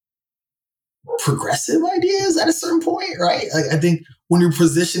progressive ideas at a certain point, right? Like I think when you're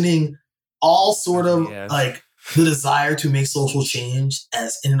positioning all sort of like the desire to make social change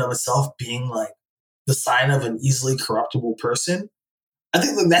as in and of itself being like the sign of an easily corruptible person, I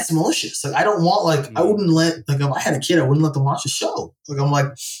think like that's malicious. Like I don't want like I wouldn't let, like if I had a kid, I wouldn't let them watch a show. Like I'm like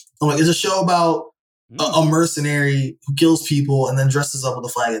it's a show about a mercenary who kills people and then dresses up with a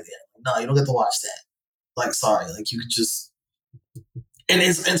flag at the end. No, you don't get to watch that. Like sorry, like you could just. And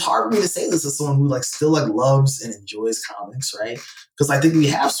it's hard for me to say this as someone who like still like loves and enjoys comics, right? Because I think we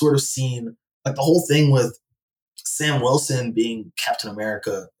have sort of seen like the whole thing with Sam Wilson being Captain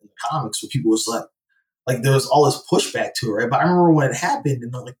America in the comics, where people was like there was all this pushback to it, right? But I remember when it happened,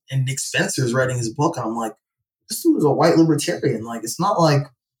 and Nick Spencer's writing his book, and I'm like, this dude was a white libertarian. Like it's not like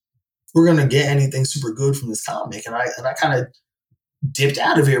we're gonna get anything super good from this comic. And I kind of dipped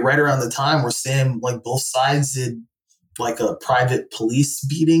out of it right around the time where Sam, like both sides did like a private police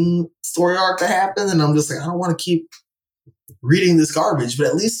beating story arc that happened. And I'm just like, I don't want to keep reading this garbage. But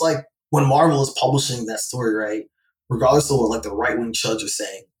at least like when Marvel is publishing that story, right, regardless of what like the right-wing chuds are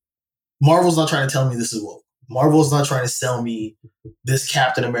saying, Marvel's not trying to tell me this is woke. Marvel's not trying to sell me this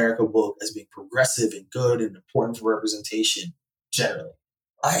Captain America book as being progressive and good and important for representation generally.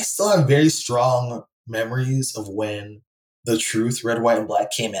 I still have very strong memories of when The Truth, Red, White, and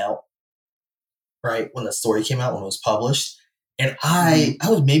Black came out, right? When the story came out, when it was published. And I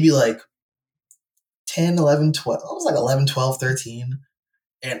was maybe like 10, 11, 12. I was like 11, 12, 13.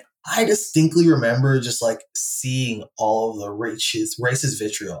 And I distinctly remember just like seeing all of the racist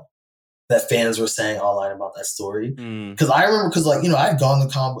vitriol that fans were saying online about that story. Because I remember, because like, you know, I'd gone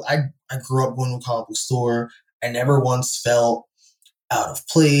to comic, I grew up going to a comic book store. I never once felt out of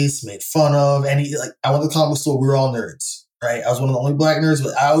place, made fun of. Like I went to the comic book store, we were all nerds, right? I was one of the only Black nerds,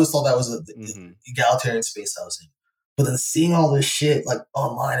 but I always thought that was the egalitarian space I was in. But then seeing all this shit like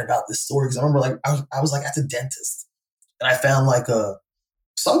online about this story, because I remember like I was like at the dentist, and I found like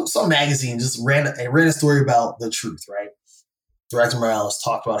some magazine just ran a story about The Truth, right? Director Morales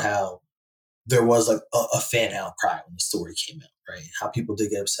talked about how there was like a fan outcry when the story came out, right? How people did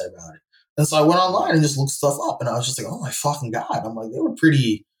get upset about it. And so I went online and just looked stuff up, and I was just like, oh my fucking God. I'm like, they were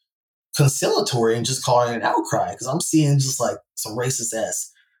pretty conciliatory and just calling it an outcry, because I'm seeing just like some racist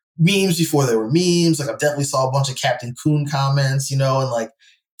ass memes before there were memes. Like I definitely saw a bunch of Captain Coon comments, you know, and like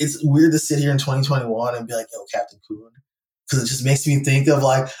it's weird to sit here in 2021 and be like, yo, Captain Coon. Because it just makes me think of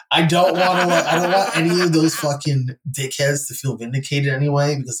like, I don't want any of those fucking dickheads to feel vindicated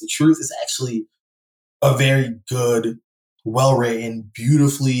anyway, because The Truth is actually a very good, well-written,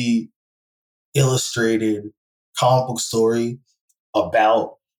 beautifully illustrated comic book story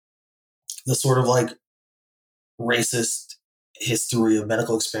about the sort of like racist history of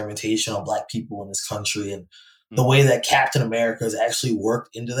medical experimentation on Black people in this country. And the way that Captain America has actually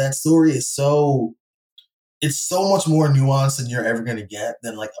worked into that story is it's so much more nuanced than you're ever going to get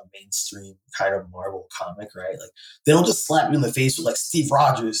than like a mainstream kind of Marvel comic, right? Like they don't just slap you in the face with like Steve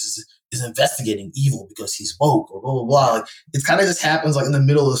Rogers is investigating evil because he's woke or blah, blah, blah. Like it kind of just happens like in the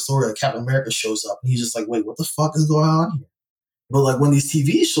middle of the story, like Captain America shows up and he's just like, wait, what the fuck is going on here? But like when these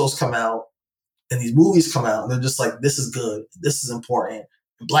TV shows come out and these movies come out and they're just like, this is good, this is important,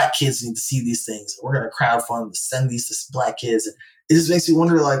 and Black kids need to see these things. We're going to crowdfund to send these to Black kids. And it just makes me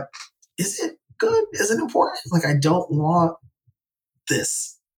wonder, like, is it good? Is it important? Like, I don't want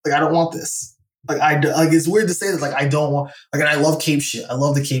this. Like, I don't want this. Like, it's weird to say that. Like, I don't want. Like, and I love Cape shit. I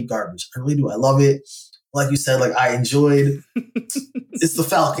love the Cape garbage. I really do. I love it. Like you said, like I enjoyed. It's the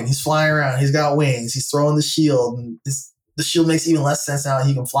Falcon. He's flying around. He's got wings. He's throwing the shield, and the shield makes even less sense now that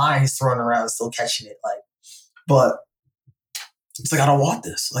he can fly and he's throwing it around and still catching it. Like, but it's like I don't want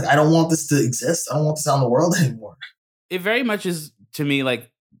this. Like, I don't want this to exist. I don't want this out in the world anymore. It very much is to me like.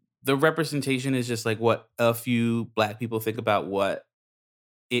 The representation is just like what a few Black people think about what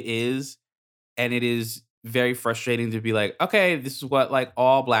it is. And it is very frustrating to be like, okay, this is what like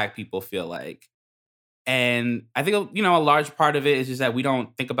all Black people feel like. And I think, a large part of it is just that we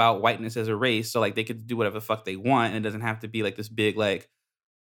don't think about whiteness as a race. So like they could do whatever the fuck they want. And it doesn't have to be like this big, like,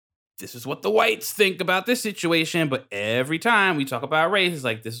 this is what the whites think about this situation. But every time we talk about race, it's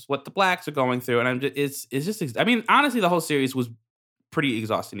like, this is what the blacks are going through. And it's just, I mean, honestly, the whole series was pretty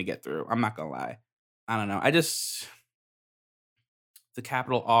exhausting to get through. I'm not going to lie. I don't know. The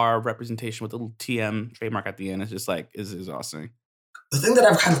capital R representation with the little TM trademark at the end is just like, is exhausting. The thing that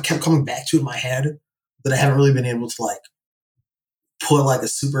I've kind of kept coming back to in my head that I haven't really been able to like put like a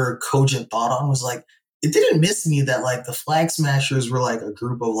super cogent thought on was like, it didn't miss me that like the Flag Smashers were like a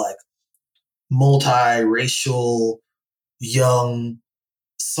group of like multi-racial, young,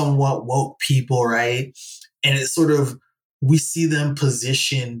 somewhat woke people, right? And it's sort of, we see them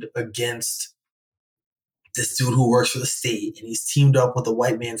positioned against this dude who works for the state, and he's teamed up with a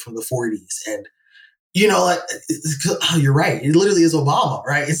white man from the 40s. And, like, you're right. It literally is Obama,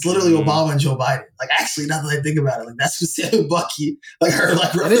 right? It's literally Obama and Joe Biden. Like, actually, now that I think about it, like, that's who Sam and Bucky, like, are,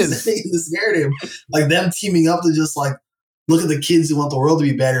 like, representing in this narrative. Like, them teaming up to just, like, look at the kids who want the world to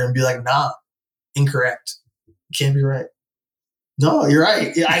be better and be like, nah, incorrect. Can't be right. No, you're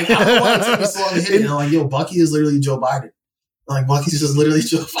right. I don't know why it took me so long to hit it. Like, Bucky is literally Joe Biden. Like, Bucky's just literally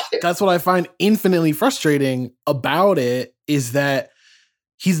Joe Biden. That's what I find infinitely frustrating about it, is that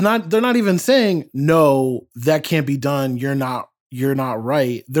they're not even saying, no, that can't be done. You're not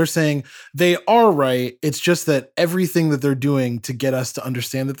right. They're saying they are right. It's just that everything that they're doing to get us to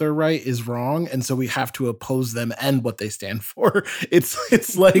understand that they're right is wrong. And so we have to oppose them and what they stand for.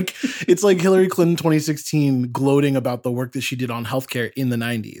 It's like Hillary Clinton 2016 gloating about the work that she did on healthcare in the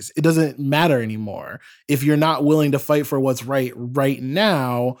 90s. It doesn't matter anymore. If you're not willing to fight for what's right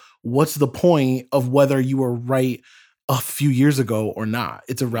now, what's the point of whether you were right a few years ago or not?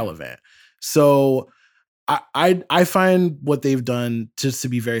 It's irrelevant. So I find what they've done just to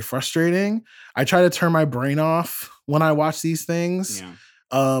be very frustrating. I try to turn my brain off when I watch these things.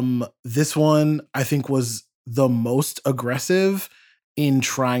 Yeah. This one, I think, was the most aggressive in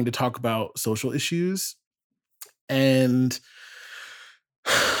trying to talk about social issues. And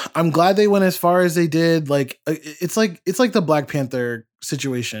I'm glad they went as far as they did. Like, it's like the Black Panther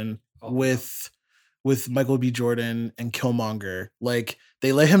situation with Michael B. Jordan and Killmonger. Like,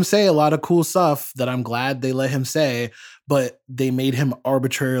 they let him say a lot of cool stuff that I'm glad they let him say, but they made him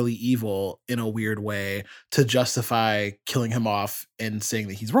arbitrarily evil in a weird way to justify killing him off and saying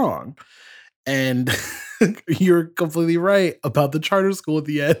that he's wrong. And you're completely right about the charter school at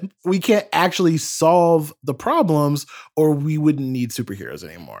the end. We can't actually solve the problems, or we wouldn't need superheroes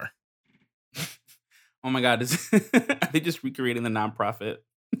anymore. Oh my God. Are they just recreating the nonprofit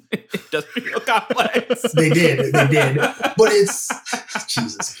industrial complex? They did. But it's,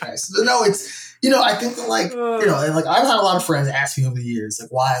 Jesus Christ. No, it's, I think that like, like I've had a lot of friends ask me over the years, like,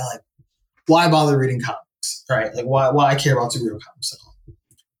 why bother reading comics, right? Like, why I care about superhero comics at all.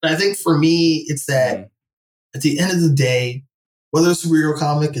 And I think for me, it's that at the end of the day, whether a superhero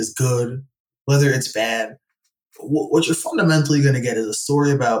comic is good, whether it's bad, what you're fundamentally going to get is a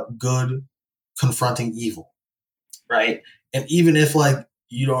story about good confronting evil, right? And even if like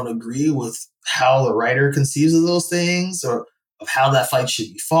you don't agree with how the writer conceives of those things, or of how that fight should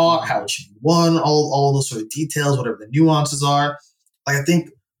be fought, how it should be won, all those sort of details, whatever the nuances are, like, I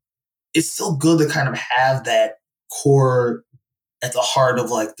think it's still good to kind of have that core at the heart of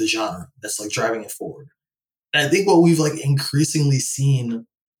like the genre that's like driving it forward. And I think what we've like increasingly seen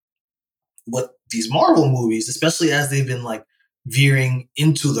with these Marvel movies, especially as they've been like veering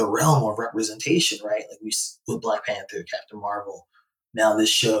into the realm of representation, right? Like we with Black Panther, Captain Marvel, now this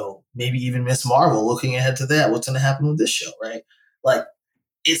show, maybe even Miss Marvel, looking ahead to that, what's going to happen with this show, right? Like,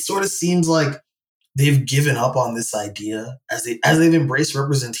 it sort of seems like they've given up on this idea as they've embraced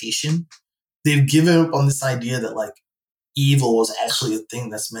representation. They've given up on this idea that like evil is actually a thing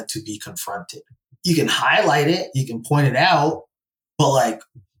that's meant to be confronted. You can highlight it, you can point it out, but like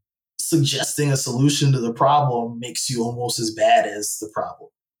suggesting a solution to the problem makes you almost as bad as the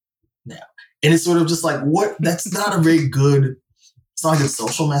problem now. And it's sort of just like, what? That's not a very good, it's not a good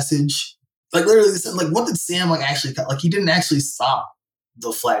social message. Like literally, like what did Sam like actually, like he didn't actually stop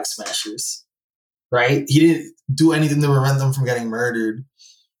the Flag Smashers, right? He didn't do anything to prevent them from getting murdered.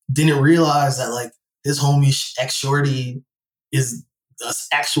 Didn't realize that like his homie ex-shorty is the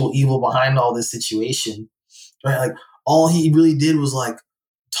actual evil behind all this situation, right? Like all he really did was like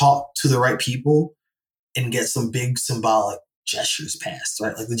talk to the right people and get some big symbolic gestures passed,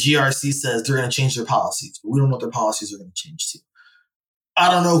 right? Like the GRC says they're going to change their policies, but we don't know what their policies are going to change to. I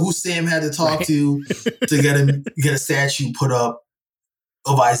don't know who Sam had to talk to get a statue put up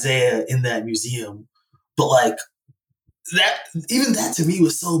of Isaiah in that museum, but like that to me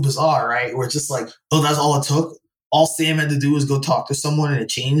was so bizarre, right? Where it's just like, oh, that's all it took. All Sam had to do was go talk to someone and it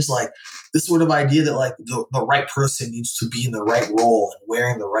changed. Like this sort of idea that like the right person needs to be in the right role and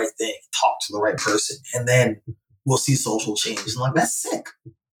wearing the right thing, talk to the right person, and then we'll see social change. And like, that's sick.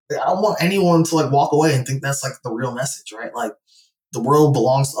 Like, I don't want anyone to like walk away and think that's like the real message, right? Like the world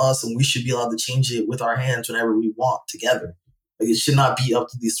belongs to us and we should be allowed to change it with our hands whenever we want together. Like it should not be up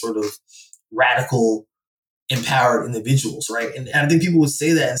to these sort of radical, empowered individuals, right? And I think people would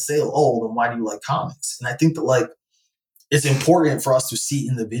say that and say, oh, then why do you like comics? And I think that like it's important for us to see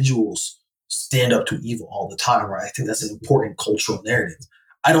individuals stand up to evil all the time, right? I think that's an important cultural narrative.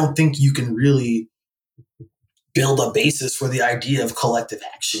 I don't think you can really build a basis for the idea of collective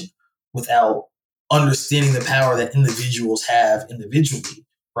action without understanding the power that individuals have individually,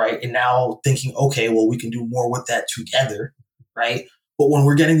 right? And now thinking, okay, well, we can do more with that together, right? But when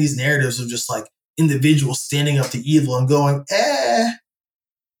we're getting these narratives of just like individuals standing up to evil and going, I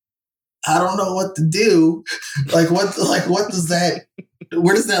don't know what to do. What does that,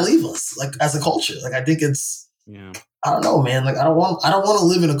 where does that leave us? Like as a culture? Like, I think it's, I don't know, man. Like, I don't want to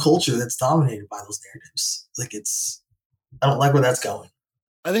live in a culture that's dominated by those narratives. Like I don't like where that's going.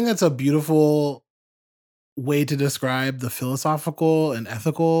 I think that's a beautiful way to describe the philosophical and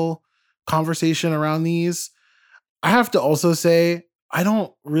ethical conversation around these. I have to also say, I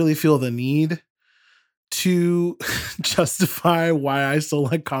don't really feel the need to justify why I still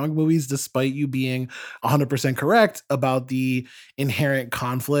like comic movies, despite you being 100% correct about the inherent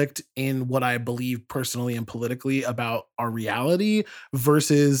conflict in what I believe personally and politically about our reality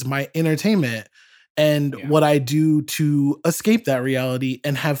versus my entertainment and what I do to escape that reality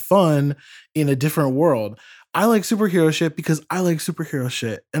and have fun in a different world. I like superhero shit because I like superhero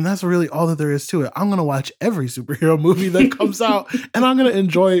shit. And that's really all that there is to it. I'm going to watch every superhero movie that comes out and I'm going to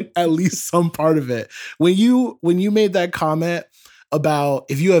enjoy at least some part of it. When you made that comment about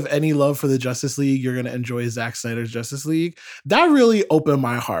if you have any love for the Justice League, you're going to enjoy Zack Snyder's Justice League, that really opened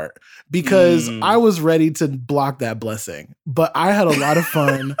my heart because I was ready to block that blessing. But I had a lot of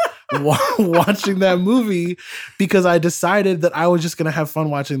fun watching that movie because I decided that I was just going to have fun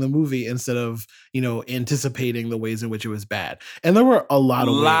watching the movie instead of, anticipating the ways in which it was bad. And there were a lot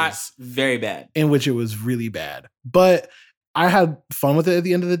of ways very bad in which it was really bad. But I had fun with it at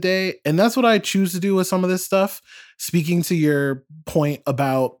the end of the day. And that's what I choose to do with some of this stuff. Speaking to your point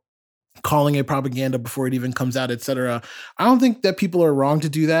about calling it propaganda before it even comes out, etc. I don't think that people are wrong to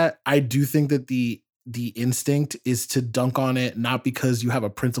do that. I do think that the instinct is to dunk on it, not because you have a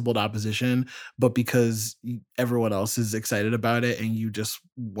principled opposition, but because everyone else is excited about it and you just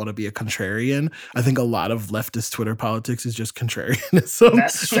want to be a contrarian. I think a lot of leftist Twitter politics is just contrarianism.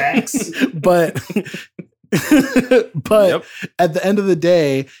 That's facts. But at the end of the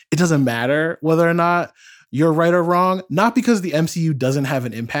day, it doesn't matter whether or not you're right or wrong, not because the MCU doesn't have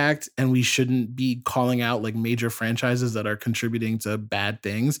an impact and we shouldn't be calling out like major franchises that are contributing to bad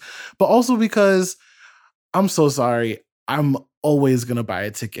things, but also because I'm so sorry, I'm always going to buy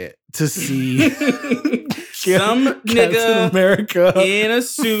a ticket to see some nigga America in a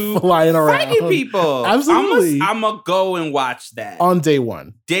suit flying around. Fighting people. Absolutely. I'm going to go and watch that. On day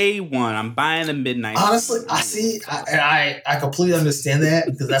one. I'm buying the midnight. Honestly, I completely understand that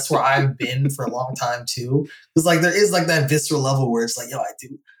because that's where I've been for a long time too. Because like there is like that visceral level where it's like, yo, I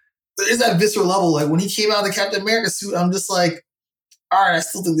do. There is that visceral level. Like when he came out of the Captain America suit, I'm just like, all right, I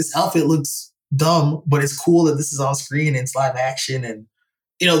still think this outfit looks dumb, but it's cool that this is on screen and it's live action. And,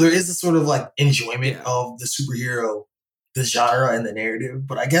 there is a sort of like enjoyment of the superhero, the genre and the narrative.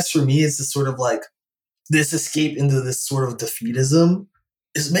 But I guess for me, it's just sort of like this escape into this sort of defeatism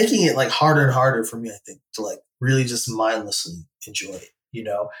is making it like harder and harder for me, I think, to like really just mindlessly enjoy it.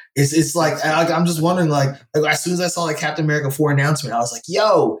 It's like, I'm just wondering, like as soon as I saw the Captain America 4 announcement, I was like,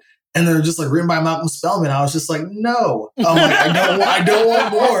 yo, and they're just like written by Malcolm Spellman. I was just like, no, I'm like, I don't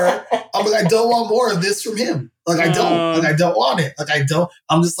want more. I'm like, I don't want more of this from him. Like, I don't want it. Like,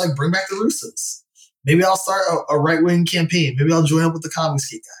 I'm just like, bring back the Russos. Maybe I'll start a right-wing campaign. Maybe I'll join up with the Comic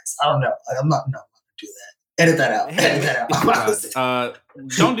Skate guys. I don't know. Like, I'm not going to do that. Edit that out. Edit that out.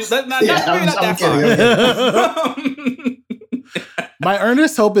 Don't do that. Not that far. My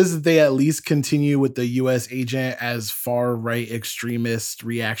earnest hope is that they at least continue with the U.S. agent as far-right extremist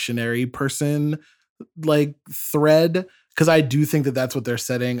reactionary person like thread, because I do think that that's what they're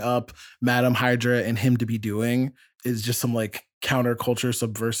setting up Madam Hydra and him to be doing is just some like counterculture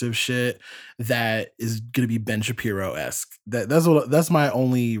subversive shit that is going to be Ben Shapiro-esque. That's my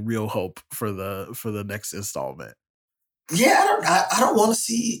only real hope for the next installment. Yeah, I don't want to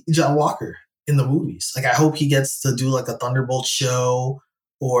see John Walker in the movies. Like, I hope he gets to do like a Thunderbolt show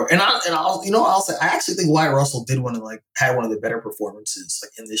I'll say I actually think Wyatt Russell had one of the better performances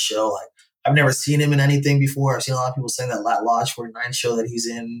like in this show. Like I've never seen him in anything before. I've seen a lot of people saying that Lodge 49 show that he's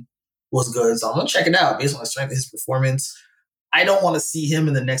in was good, so I'm gonna check it out based on the strength of his performance. I don't want to see him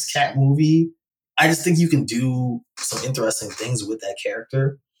in the next Cat movie. I just think you can do some interesting things with that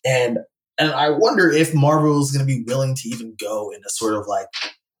character, and I wonder if Marvel is going to be willing to even go in a sort of like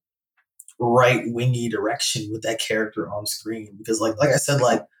right-wingy direction with that character on screen, because like I said,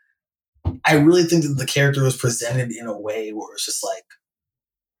 like I really think that the character was presented in a way where it's just like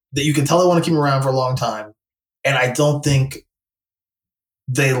that you can tell they want to keep him around for a long time, and I don't think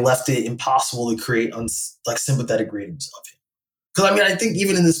they left it impossible to create sympathetic readings of him. Because I mean, I think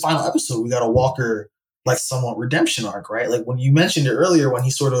even in this final episode, we got a Walker like somewhat redemption arc, right? Like when you mentioned it earlier, when he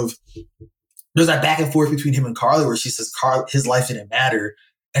sort of there's that back and forth between him and Carly, where she says his life didn't matter,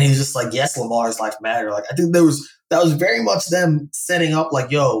 and he's just like, yes, Lamar's life mattered. Like I think that was very much them setting up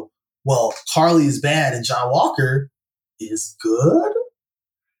like, yo, well, Carly is bad and John Walker is good.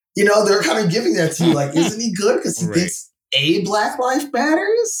 You know, they're kind of giving that to you, like, isn't he good because he thinks a black life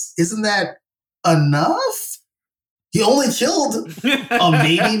matters? Isn't that enough? He only killed a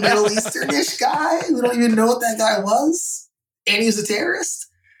maybe Middle Easternish guy. We don't even know what that guy was. And he was a terrorist.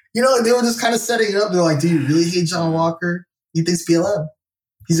 You know, they were just kind of setting it up. They're like, do you really hate John Walker? He thinks BLM.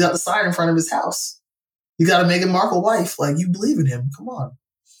 He's got the sign in front of his house. You got a Meghan Markle wife. Like, you believe in him. Come on.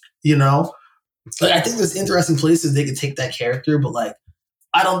 You know? Like, I think there's interesting places they could take that character, but like,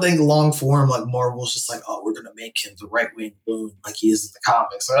 I don't think long form, like Marvel's just like, oh, we're going to make him the right wing boon like he is in the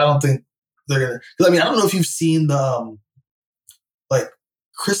comics. Like, I don't think they're going to, I mean, I don't know if you've seen the, like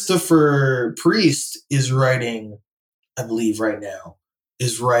Christopher Priest is writing, I believe right now,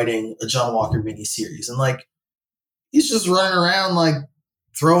 is writing a John Walker miniseries. And like, he's just running around, like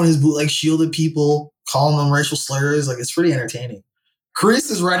throwing his bootleg shield at people, calling them racial slurs. Like, it's pretty entertaining. Chris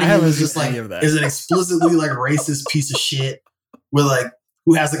is writing him as just like, is an explicitly like racist piece of shit with like,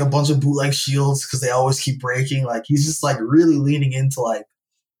 who has like a bunch of bootleg shields because they always keep breaking. Like, he's just like really leaning into like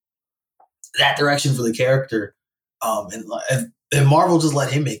that direction for the character. And Marvel just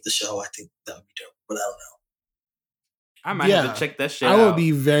let him make the show, I think that would be dope. But I don't know. I might have to check that shit out. I would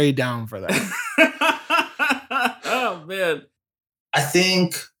be very down for that. Oh man. I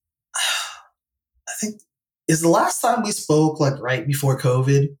think is the last time we spoke like right before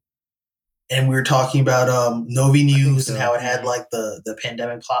COVID, and we were talking about Novi News and how it had like the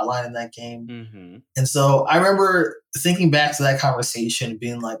pandemic plotline in that game. Mm-hmm. And so I remember thinking back to that conversation and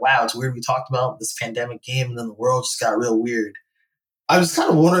being like, wow, it's weird we talked about this pandemic game and then the world just got real weird. I was kind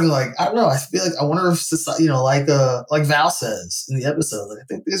of wondering, like, I don't know, I feel like I wonder if society, you know, like Val says in the episode, like, I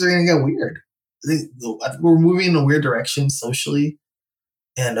think things are going to get weird. I think we're moving in a weird direction socially.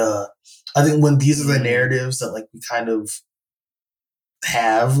 And I think when these are the narratives that like we kind of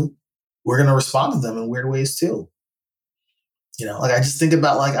have, we're going to respond to them in weird ways too. You know, like I just think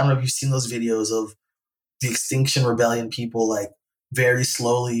about like, I don't know if you've seen those videos of the Extinction Rebellion people like very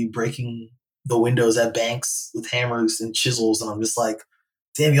slowly breaking the windows at banks with hammers and chisels. And I'm just like,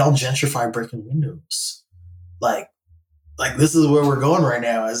 damn, y'all gentrify breaking windows. Like this is where we're going right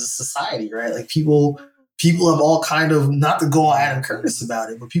now as a society, right? Like people have all kind of, not to go Adam Curtis about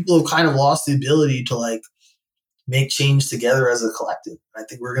it, but people have kind of lost the ability to like make change together as a collective. I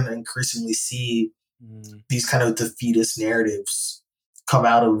think we're going to increasingly see these kind of defeatist narratives come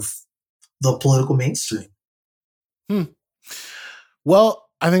out of the political mainstream. Well,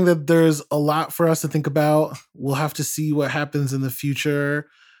 I think that there's a lot for us to think about. We'll have to see what happens in the future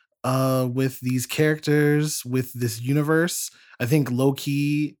with these characters, with this universe. I think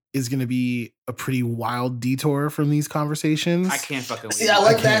Loki is going to be a pretty wild detour from these conversations. I can't fucking wait. See, I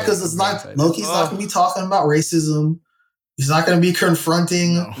like that because it's not Loki's not going to be talking about racism. He's not going to be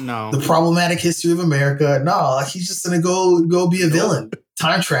confronting the problematic history of America. No, like he's just going to go be a villain.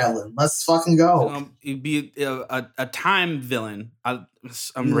 Time traveling. Let's fucking go. It'd be a time villain. I'm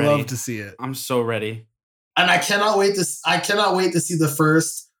ready. Love to see it. I'm so ready. And I cannot wait to see the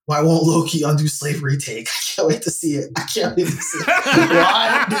first "Why Won't Loki Undo Slavery" take. I can't wait to see it. I can't wait to see it.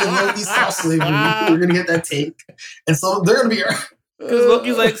 Why did Loki stop slavery? We're gonna get that take, and so they're gonna be. Because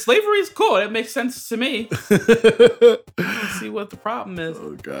Loki's like, slavery is cool. It makes sense to me. Let's see what the problem is.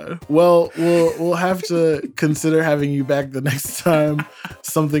 Oh God. Well, we'll have to consider having you back the next time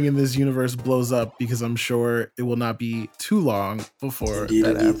something in this universe blows up, because I'm sure it will not be too long before.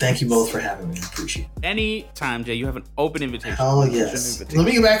 Indeed. Thank you both for having me. I appreciate it. Anytime, Jay, you have an open invitation. Oh yes. Let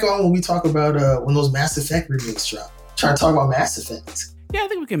me get back on when we talk about when those Mass Effect remakes drop. Trying to talk about Mass Effect. Yeah, I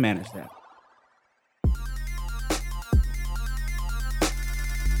think we can manage that.